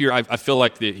camp. This year, I feel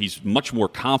like that he's much more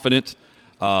confident.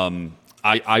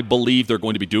 I believe they're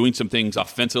going to be doing some things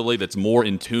offensively that's more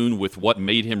in tune with what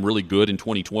made him really good in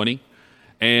 2020.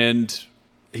 And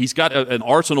he's got an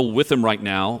arsenal with him right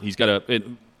now. He's got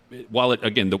the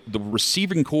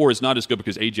receiving core is not as good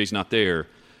because AJ's not there.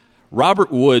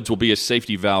 Robert Woods will be a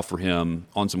safety valve for him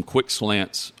on some quick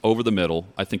slants over the middle.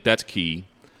 I think that's key.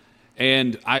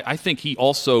 And I think he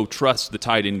also trusts the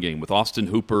tight end game with Austin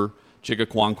Hooper,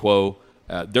 Chigakwankwo.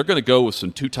 They're going to go with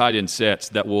some 2 tight end sets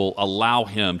that will allow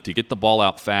him to get the ball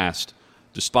out fast,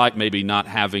 despite maybe not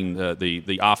having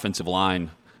the offensive line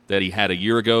that he had a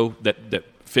year ago that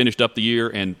finished up the year,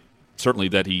 and certainly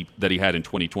that he had in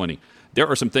 2020. There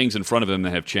are some things in front of him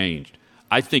that have changed.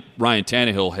 I think Ryan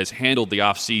Tannehill has handled the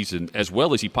offseason as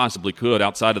well as he possibly could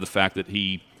outside of the fact that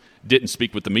he didn't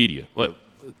speak with the media. Well,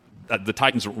 the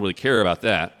Titans don't really care about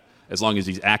that as long as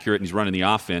he's accurate and he's running the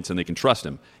offense and they can trust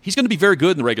him. He's going to be very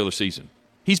good in the regular season.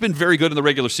 He's been very good in the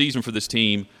regular season for this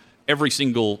team every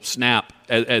single snap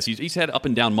as he's had up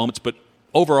and down moments, but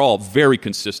overall very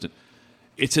consistent.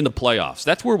 It's in the playoffs.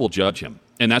 That's where we'll judge him,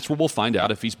 and that's where we'll find out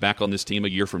if he's back on this team a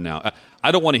year from now.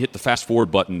 I don't want to hit the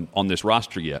fast-forward button on this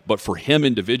roster yet, but for him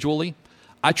individually,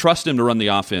 I trust him to run the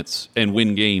offense and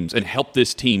win games and help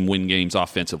this team win games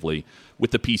offensively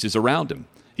with the pieces around him.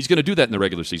 He's going to do that in the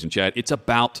regular season, Chad. It's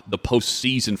about the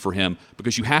postseason for him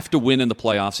because you have to win in the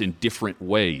playoffs in different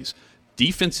ways.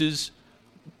 Defenses,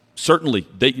 certainly,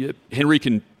 Henry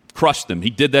can crush them.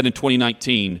 He did that in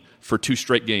 2019 for 2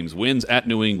 straight games. Wins at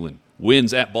New England,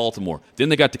 wins at Baltimore. Then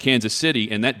they got to Kansas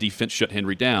City, and that defense shut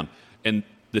Henry down. And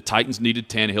the Titans needed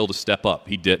Tannehill to step up.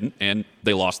 He didn't, and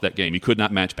they lost that game. He could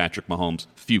not match Patrick Mahomes.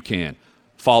 Few can.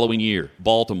 Following year,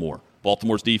 Baltimore.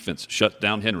 Baltimore's defense shut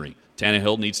down Henry.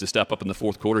 Tannehill needs to step up in the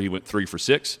fourth quarter. He went 3 for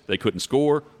 6. They couldn't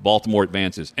score. Baltimore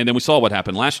advances. And then we saw what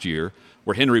happened last year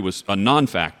where Henry was a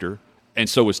non-factor, and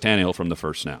so was Tannehill from the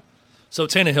first snap. So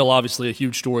Tannehill, obviously a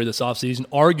huge story this offseason.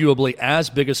 Arguably as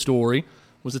big a story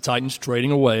was the Titans trading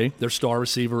away their star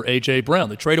receiver, A.J. Brown.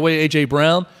 They trade away A.J.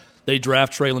 Brown. They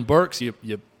draft Treylon Burks.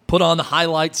 You put on the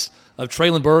highlights of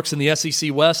Treylon Burks in the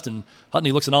SEC West, and Hutton,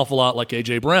 he looks an awful lot like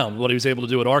A.J. Brown, what he was able to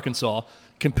do at Arkansas,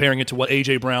 comparing it to what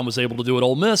A.J. Brown was able to do at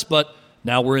Ole Miss, but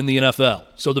now we're in the NFL.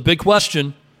 So the big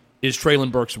question, is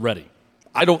Treylon Burks ready?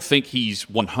 I don't think he's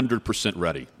 100%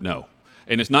 ready, no.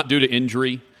 And it's not due to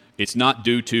injury. It's not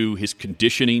due to his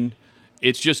conditioning.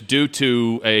 It's just due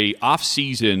to a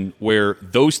off-season where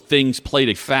those things played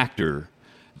a factor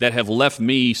that have left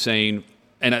me saying,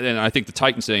 and I think the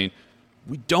Titans saying,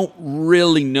 we don't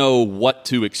really know what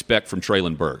to expect from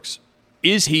Treylon Burks.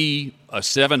 Is he a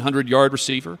 700-yard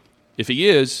receiver? If he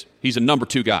is, he's a number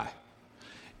 2 guy.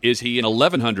 Is he an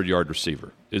 1,100-yard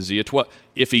receiver? Is he a 12?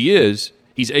 If he is,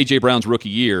 he's A.J. Brown's rookie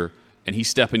year, and he's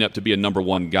stepping up to be a number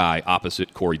 1 guy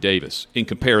opposite Corey Davis. In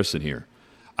comparison here,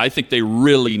 I think they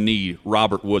really need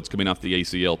Robert Woods coming off the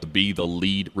ACL to be the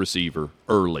lead receiver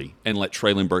early and let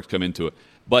Treylon Burks come into it.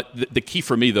 But the key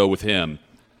for me, though, with him,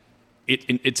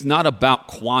 it's not about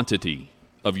quantity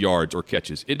of yards or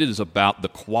catches. It is about the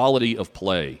quality of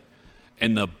play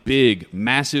and the big,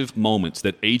 massive moments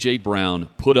that A.J. Brown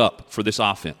put up for this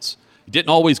offense. He didn't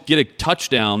always get a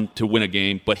touchdown to win a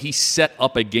game, but he set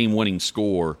up a game-winning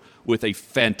score with a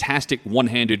fantastic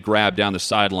one-handed grab down the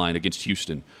sideline against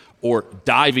Houston, or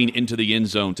diving into the end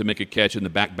zone to make a catch in the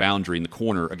back boundary in the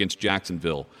corner against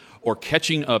Jacksonville, or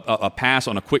catching a pass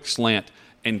on a quick slant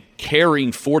and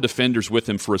carrying 4 defenders with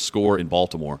him for a score in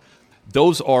Baltimore.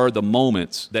 Those are the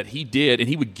moments that he did, and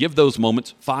he would give those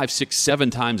moments 5, 6,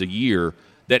 7 times a year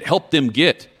that helped them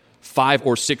get 5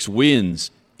 or 6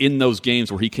 wins in those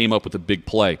games where he came up with a big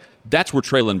play. That's where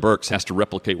Treylon Burks has to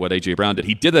replicate what A.J. Brown did.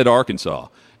 He did that at Arkansas,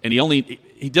 and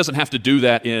he doesn't have to do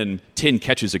that in 10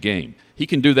 catches a game. He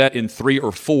can do that in 3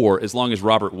 or 4 as long as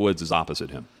Robert Woods is opposite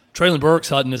him. Treylon Burks,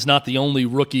 Hutton, is not the only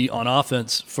rookie on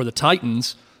offense for the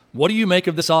Titans. What do you make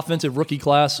of this offensive rookie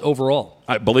class overall?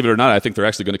 Believe it or not, I think they're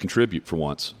actually going to contribute for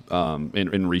once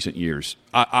in recent years.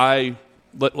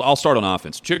 I'll start on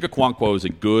offense. Chig Okonkwo is a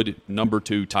good number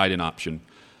 2 tight end option.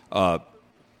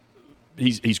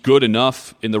 He's good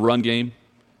enough in the run game,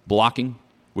 blocking,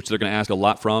 which they're going to ask a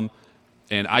lot from.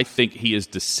 And I think he is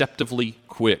deceptively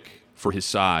quick for his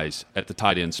size at the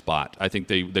tight end spot. I think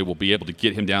they will be able to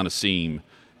get him down a seam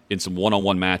in some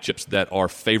one-on-one matchups that are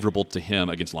favorable to him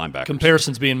against linebackers.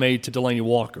 Comparisons being made to Delanie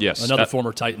Walker, yes, another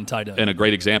former Titan tight end. And a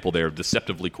great example there,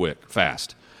 deceptively quick,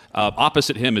 fast.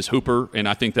 Opposite him is Hooper, and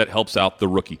I think that helps out the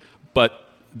rookie. But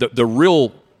the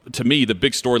real, to me, the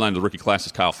big storyline of the rookie class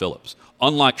is Kyle Phillips.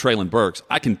 Unlike Treylon Burks,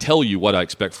 I can tell you what I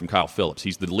expect from Kyle Phillips.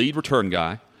 He's the lead return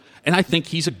guy, and I think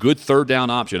he's a good third-down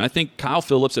option. I think Kyle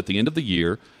Phillips at the end of the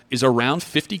year is around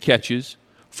 50 catches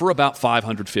for about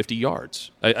 550 yards.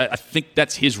 I think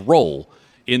that's his role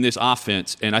in this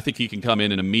offense, and I think he can come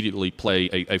in and immediately play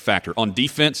a factor. On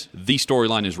defense, the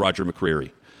storyline is Roger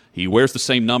McCreary. He wears the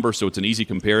same number, so it's an easy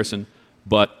comparison,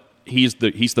 but he's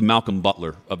the Malcolm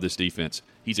Butler of this defense.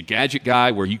 He's a gadget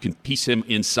guy where you can piece him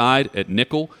inside at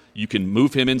nickel. You can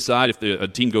move him inside if a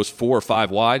team goes 4 or 5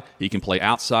 wide. He can play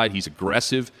outside. He's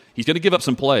aggressive. He's going to give up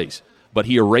some plays, but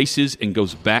he erases and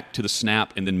goes back to the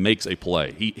snap and then makes a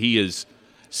play. He is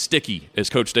sticky, as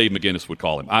Coach Dave McGinnis would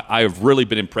call him. I have really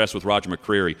been impressed with Roger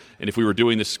McCreary, and if we were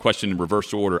doing this question in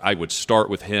reverse order, I would start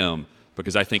with him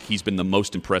because I think he's been the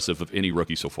most impressive of any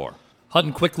rookie so far.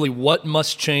 Hutton, quickly, what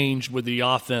must change with the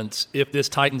offense if this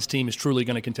Titans team is truly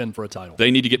going to contend for a title?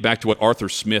 They need to get back to what Arthur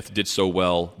Smith did so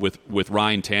well with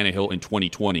Ryan Tannehill in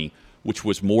 2020, which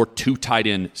was more 2 tight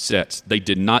end sets. They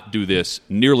did not do this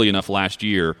nearly enough last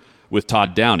year with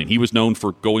Todd Downing. He was known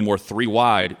for going more 3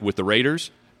 wide with the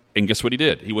Raiders. And guess what he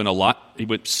did? He went a lot. He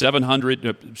went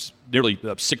 700, nearly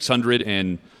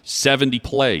 670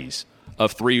 plays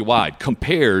of 3 wide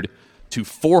compared to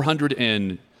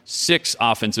 406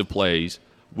 offensive plays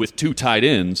with 2 tight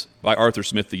ends by Arthur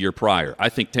Smith the year prior. I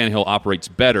think Tannehill operates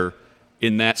better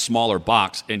in that smaller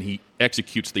box, and he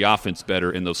executes the offense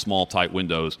better in those small, tight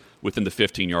windows within the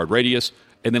 15-yard radius,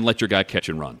 and then let your guy catch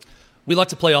and run. We like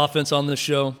to play offense on this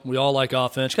show. We all like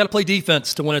offense. Got to play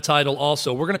defense to win a title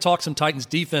also. We're going to talk some Titans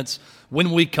defense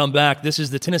when we come back. This is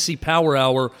the Tennessee Power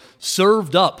Hour,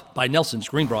 served up by Nelson's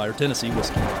Greenbrier Tennessee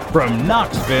Whiskey. From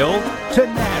Knoxville to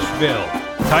Nashville,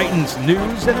 Titans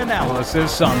news and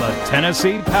analysis on the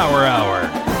Tennessee Power Hour.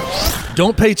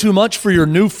 Don't pay too much for your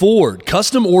new Ford.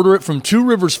 Custom order it from Two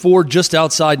Rivers Ford just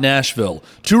outside Nashville.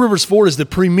 Two Rivers Ford is the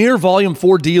premier volume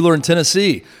Ford dealer in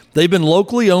Tennessee. They've been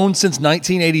locally owned since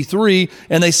 1983,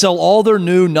 and they sell all their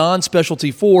new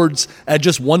non-specialty Fords at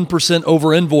just 1%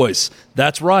 over invoice.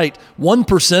 That's right,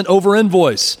 1% over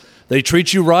invoice. They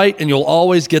treat you right, and you'll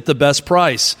always get the best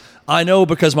price. I know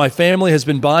because my family has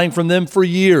been buying from them for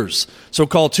years. So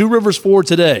call Two Rivers Ford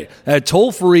today at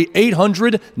toll-free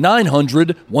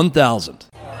 800-900-1000.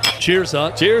 Cheers,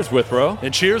 Hut. Cheers, Withrow.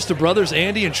 And cheers to brothers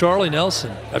Andy and Charlie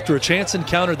Nelson. After a chance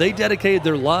encounter, they dedicated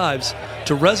their lives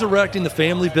to resurrecting the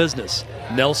family business,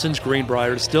 Nelson's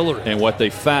Greenbrier Distillery. And what they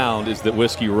found is that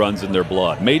whiskey runs in their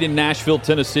blood. Made in Nashville,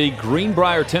 Tennessee,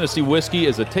 Greenbrier Tennessee whiskey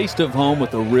is a taste of home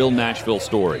with a real Nashville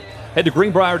story. Head to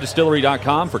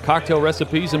greenbrierdistillery.com for cocktail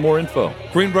recipes and more info.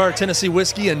 Greenbrier Tennessee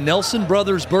Whiskey and Nelson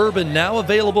Brothers Bourbon now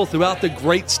available throughout the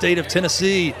great state of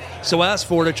Tennessee. So ask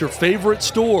for it at your favorite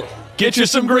store. Get you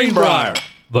some Greenbrier.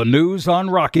 The news on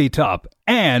Rocky Top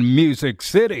and Music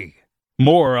City.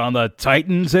 More on the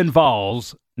Titans and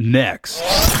Vols next.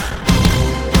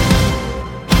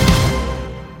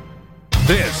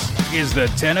 This is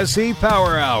the Tennessee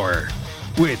Power Hour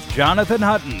with Jonathan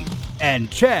Hutton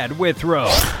and Chad Withrow.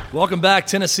 Welcome back,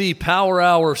 Tennessee Power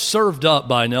Hour, served up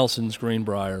by Nelson's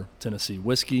Greenbrier Tennessee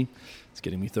Whiskey. It's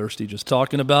getting me thirsty just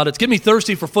talking about it. It's getting me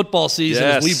thirsty for football season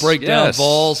as we break down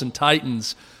Vols and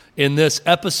Titans in this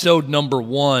episode number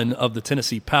 1 of the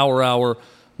Tennessee Power Hour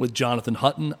with Jonathan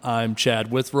Hutton. I'm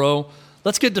Chad Withrow.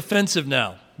 Let's get defensive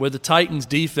now with the Titans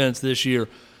defense this year.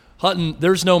 Hutton,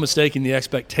 there's no mistaking the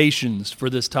expectations for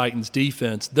this Titans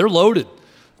defense. They're loaded.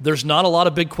 There's not a lot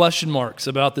of big question marks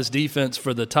about this defense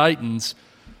for the Titans.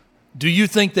 Do you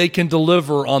think they can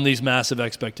deliver on these massive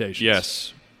expectations?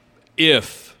 Yes.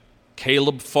 If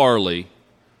Caleb Farley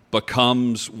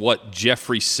becomes what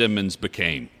Jeffrey Simmons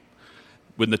became.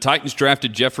 When the Titans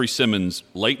drafted Jeffrey Simmons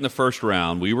late in the first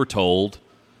round, we were told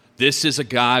this is a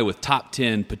guy with top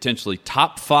 10, potentially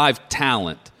top 5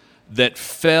 talent that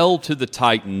fell to the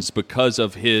Titans because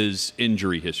of his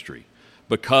injury history.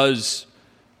 Because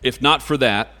if not for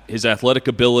that, his athletic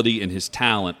ability and his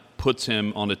talent puts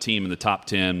him on a team in the top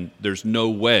 10. There's no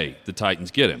way the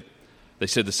Titans get him. They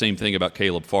said the same thing about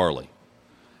Caleb Farley.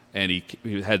 And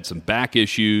he had some back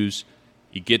issues.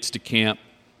 He gets to camp.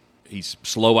 He's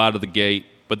slow out of the gate.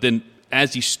 But then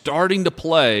as he's starting to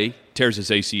play, tears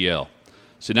his ACL.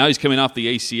 So now he's coming off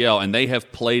the ACL, and they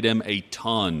have played him a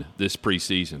ton this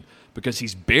preseason because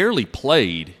he's barely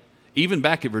played. Even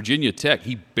back at Virginia Tech,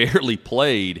 he barely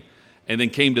played and then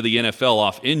came to the NFL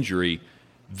off injury.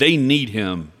 They need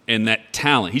him and that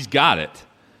talent. He's got it.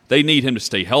 They need him to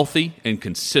stay healthy and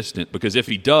consistent because if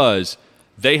he does,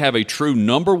 they have a true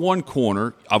number 1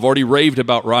 corner. I've already raved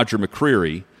about Roger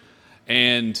McCreary,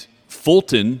 and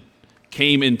Fulton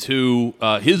came into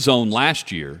his own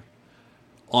last year.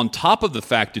 On top of the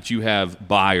fact that you have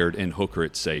Byard and Hooker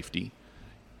at safety,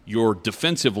 your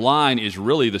defensive line is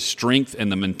really the strength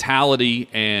and the mentality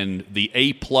and the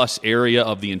A-plus area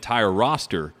of the entire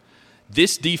roster.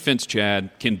 This defense,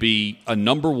 Chad, can be a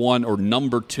number 1 or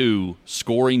number 2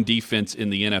 scoring defense in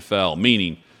the NFL,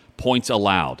 meaning points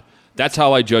allowed. That's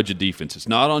how I judge a defense. It's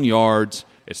not on yards.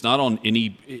 It's not on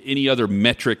any other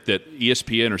metric that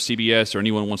ESPN or CBS or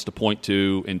anyone wants to point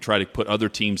to and try to put other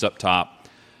teams up top.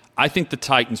 I think the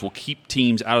Titans will keep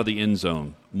teams out of the end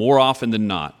zone more often than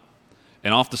not,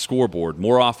 and off the scoreboard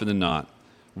more often than not,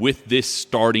 with this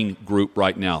starting group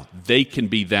right now. They can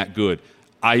be that good.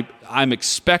 I'm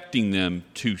expecting them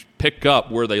to pick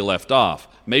up where they left off.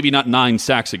 Maybe not 9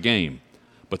 sacks a game,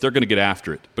 but they're going to get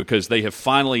after it because they have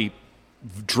finally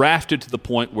drafted to the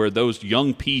point where those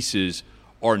young pieces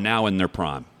are now in their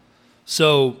prime.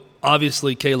 So,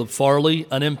 obviously, Caleb Farley,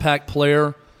 an impact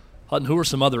player. Hutton, who are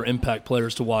some other impact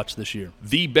players to watch this year?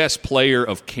 The best player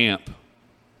of camp,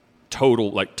 total,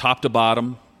 like top to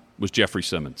bottom, was Jeffrey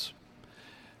Simmons.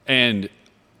 And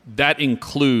that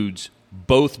includes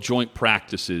both joint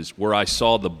practices where I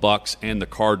saw the Bucs and the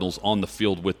Cardinals on the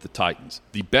field with the Titans.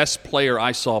 The best player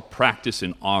I saw practice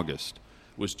in August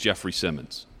was Jeffrey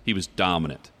Simmons. He was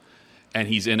dominant. And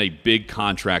he's in a big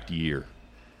contract year.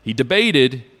 He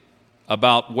debated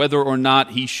about whether or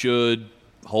not he should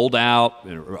hold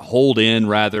in.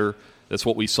 That's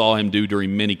what we saw him do during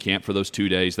minicamp for those 2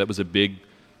 days. That was a big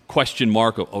question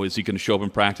mark of, is he going to show up in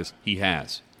practice? He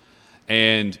has.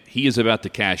 And he is about to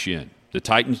cash in. The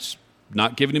Titans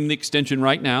not giving him the extension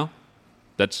right now.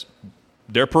 That's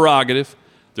their prerogative.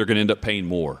 They're going to end up paying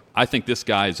more. I think this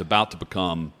guy is about to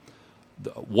become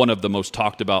one of the most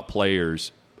talked about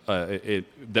players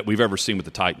that we've ever seen with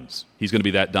the Titans. He's going to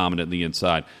be that dominant in the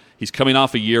inside. He's coming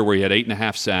off a year where he had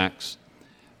 8.5 sacks.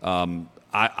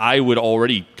 I would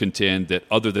already contend that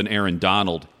other than Aaron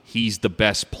Donald, he's the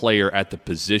best player at the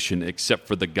position except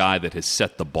for the guy that has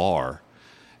set the bar.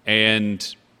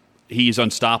 And he's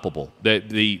unstoppable.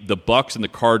 The Bucs and the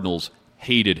Cardinals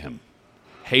hated him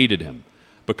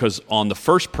because on the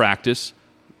first practice,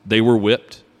 they were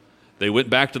whipped. They went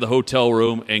back to the hotel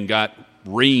room and got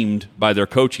reamed by their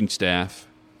coaching staff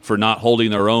for not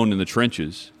holding their own in the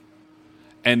trenches,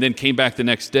 and then came back the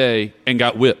next day and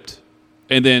got whipped.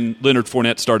 And then Leonard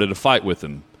Fournette started a fight with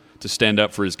him to stand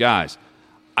up for his guys.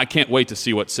 I can't wait to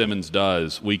see what Simmons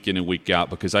does week in and week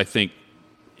out because I think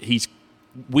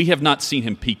we have not seen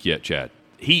him peak yet, Chad.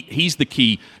 He's the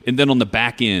key. And then on the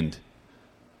back end,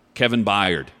 Kevin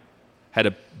Byard had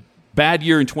a bad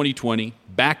year in 2020,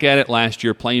 back at it last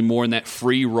year, playing more in that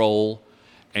free role.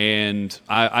 And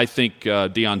I think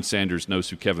Deion Sanders knows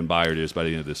who Kevin Byard is by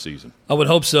the end of this season. I would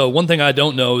hope so. One thing I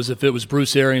don't know is if it was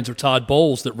Bruce Arians or Todd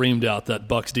Bowles that reamed out that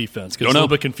Bucs defense. Because it's a little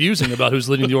bit confusing about who's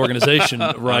leading the organization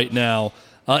right now.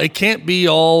 It can't be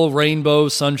all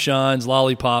rainbows, sunshines,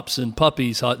 lollipops, and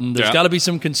puppies, Hutton. There's got to be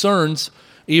some concerns,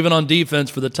 even on defense,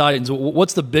 for the Titans.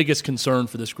 What's the biggest concern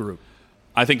for this group?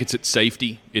 I think it's at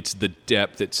safety. It's the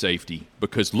depth at safety.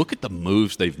 Because look at the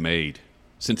moves they've made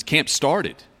since camp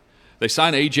started. They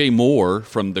signed A.J. Moore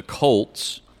from the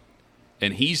Colts,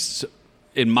 and he's,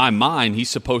 in my mind, he's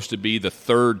supposed to be the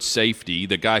third safety,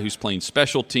 the guy who's playing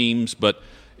special teams but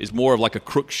is more of like a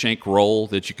Crookshank role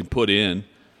that you can put in.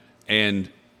 And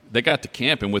they got to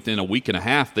camp, and within a week and a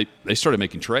half, they started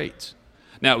making trades.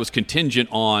 Now, it was contingent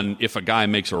on if a guy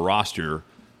makes a roster,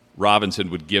 Robinson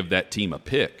would give that team a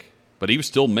pick. But he was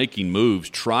still making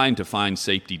moves, trying to find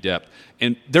safety depth.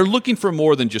 And they're looking for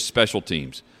more than just special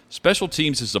teams. Special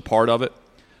teams is a part of it,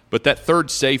 but that third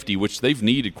safety, which they've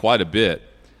needed quite a bit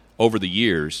over the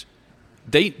years,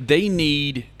 they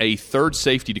need a third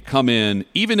safety to come in,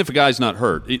 even if a guy's not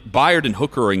hurt. Byard and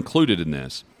Hooker are included in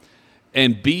this,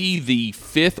 and be the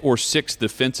fifth or sixth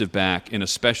defensive back in a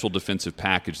special defensive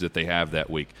package that they have that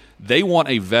week. They want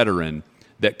a veteran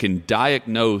that can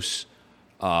diagnose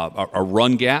a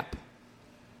run gap,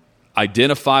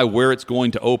 identify where it's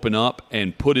going to open up,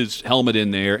 and put his helmet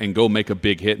in there and go make a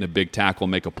big hit and a big tackle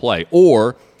and make a play.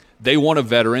 Or they want a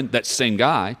veteran, that same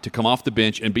guy, to come off the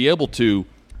bench and be able to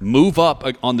move up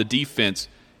on the defense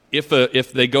if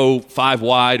they go five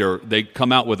wide or they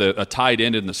come out with a tight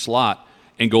end in the slot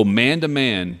and go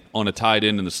man-to-man on a tight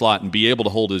end in the slot and be able to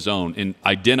hold his own and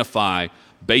identify,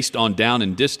 based on down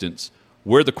and distance,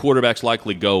 where the quarterback's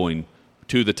likely going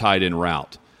to the tight end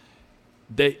route.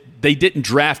 They didn't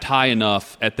draft high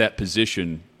enough at that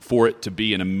position for it to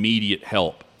be an immediate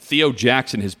help. Theo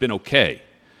Jackson has been okay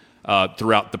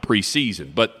throughout the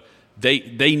preseason, but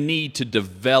they need to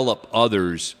develop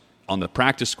others on the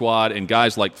practice squad and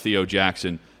guys like Theo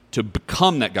Jackson to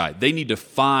become that guy. They need to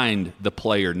find the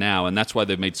player now, and that's why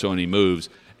they've made so many moves.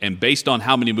 And based on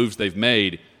how many moves they've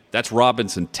made, that's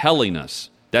Robinson telling us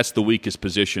that's the weakest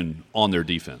position on their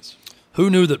defense. Who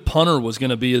knew that punter was going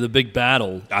to be the big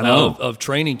battle of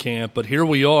training camp? But here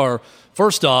we are.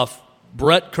 First off,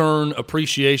 Brett Kern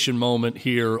appreciation moment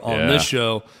here on this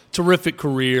show. Terrific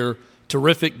career,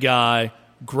 terrific guy,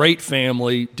 great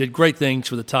family, did great things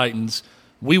for the Titans.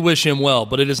 We wish him well.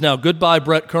 But it is now goodbye,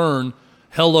 Brett Kern.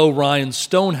 Hello, Ryan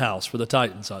Stonehouse for the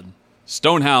Titans, Hutton.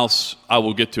 Stonehouse I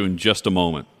will get to in just a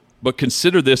moment. But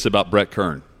consider this about Brett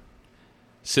Kern.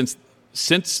 Since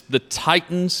the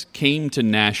Titans came to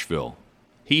Nashville,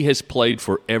 he has played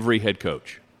for every head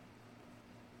coach.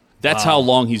 That's how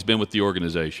long he's been with the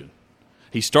organization.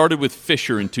 He started with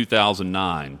Fisher in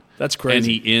 2009. That's crazy.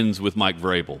 And he ends with Mike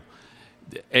Vrabel.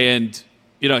 And,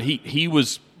 he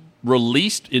was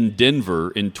released in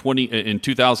Denver in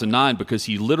 2009 because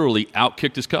he literally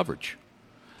outkicked his coverage.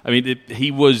 I mean,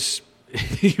 he was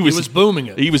booming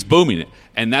it. He was booming it.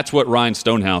 And that's what Ryan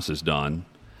Stonehouse has done.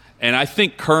 And I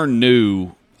think Kern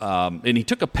knew, and he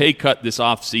took a pay cut this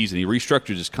offseason. He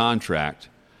restructured his contract,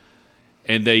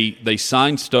 and they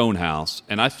signed Stonehouse.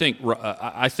 And I think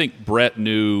Brett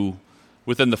knew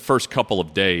within the first couple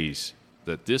of days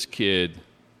that this kid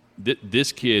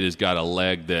has got a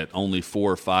leg that only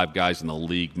 4 or 5 guys in the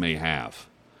league may have,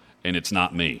 and it's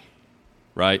not me,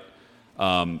 right?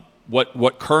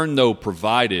 What Kern, though,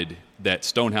 provided that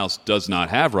Stonehouse does not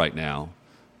have right now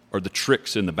are the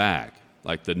tricks in the bag,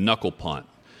 like the knuckle punt.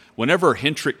 Whenever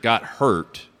Hentrick got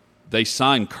hurt, they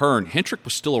signed Kern. Hentrick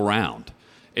was still around.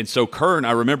 And so Kern,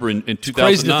 I remember in 2009. It's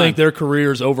crazy to think their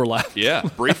careers overlapped. Yeah,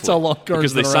 briefly. That's how long Kern's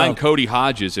because they been signed around. Cody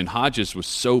Hodges, and Hodges was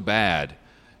so bad,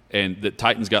 and the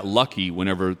Titans got lucky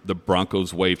whenever the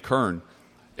Broncos waived Kern.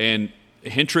 And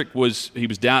Hentrick was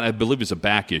down, I believe it was a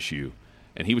back issue,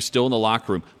 and he was still in the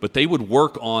locker room. But they would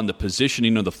work on the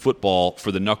positioning of the football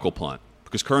for the knuckle punt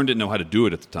because Kern didn't know how to do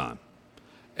it at the time.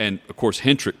 And, of course,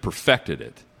 Hentrick perfected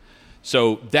it.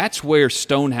 So that's where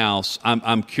Stonehouse,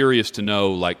 I'm curious to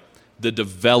know, like, the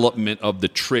development of the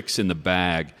tricks in the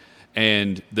bag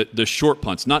and the short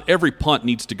punts. Not every punt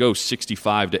needs to go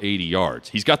 65 to 80 yards.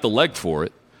 He's got the leg for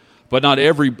it, but not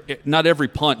every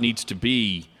punt needs to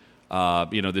be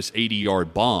this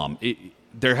 80-yard bomb.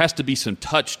 There has to be some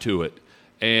touch to it.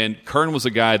 And Kern was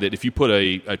a guy that if you put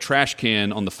a trash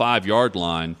can on the 5-yard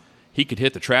line, he could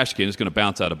hit the trash can. It's going to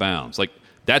bounce out of bounds. Like,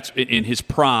 that's in his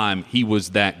prime, he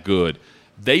was that good.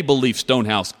 They believe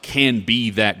Stonehouse can be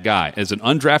that guy. As an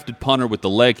undrafted punter with the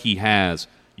leg he has,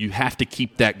 you have to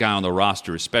keep that guy on the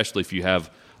roster, especially if you have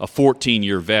a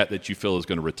 14-year vet that you feel is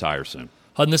going to retire soon?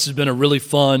 Hutton, this has been a really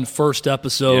fun first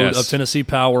episode of Tennessee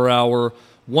Power Hour.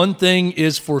 One thing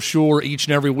is for sure, each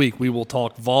and every week we will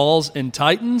talk Vols and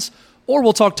Titans, or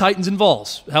we'll talk Titans and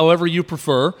Vols, however you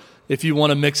prefer. If you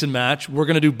want to mix and match, we're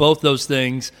going to do both those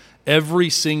things every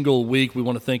single week. We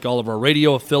want to thank all of our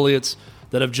radio affiliates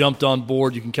that have jumped on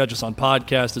board. You can catch us on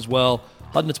podcast as well.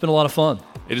 Hutton, it's been a lot of fun.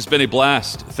 It has been a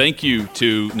blast. Thank you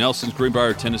to Nelson's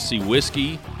Greenbrier Tennessee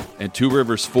Whiskey and Two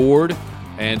Rivers Ford.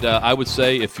 And I would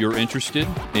say if you're interested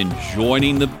in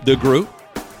joining the group,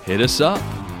 hit us up.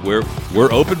 We're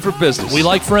open for business. We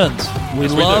like friends. We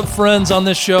love friends on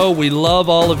this show. We love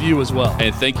all of you as well.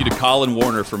 And thank you to Colin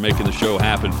Warner for making the show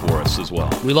happen for us as well.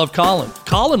 We love Colin.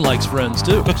 Colin likes friends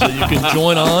too, so you can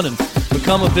join on and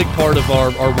become a big part of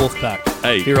our wolf pack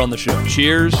here on the show.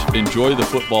 Cheers. Enjoy the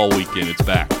football weekend. It's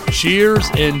back.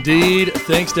 Cheers indeed.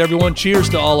 Thanks to everyone. Cheers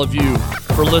to all of you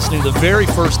for listening to the very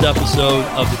first episode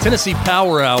of the Tennessee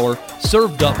Power Hour,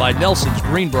 served up by Nelson's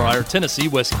Greenbrier Tennessee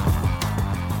Whiskey.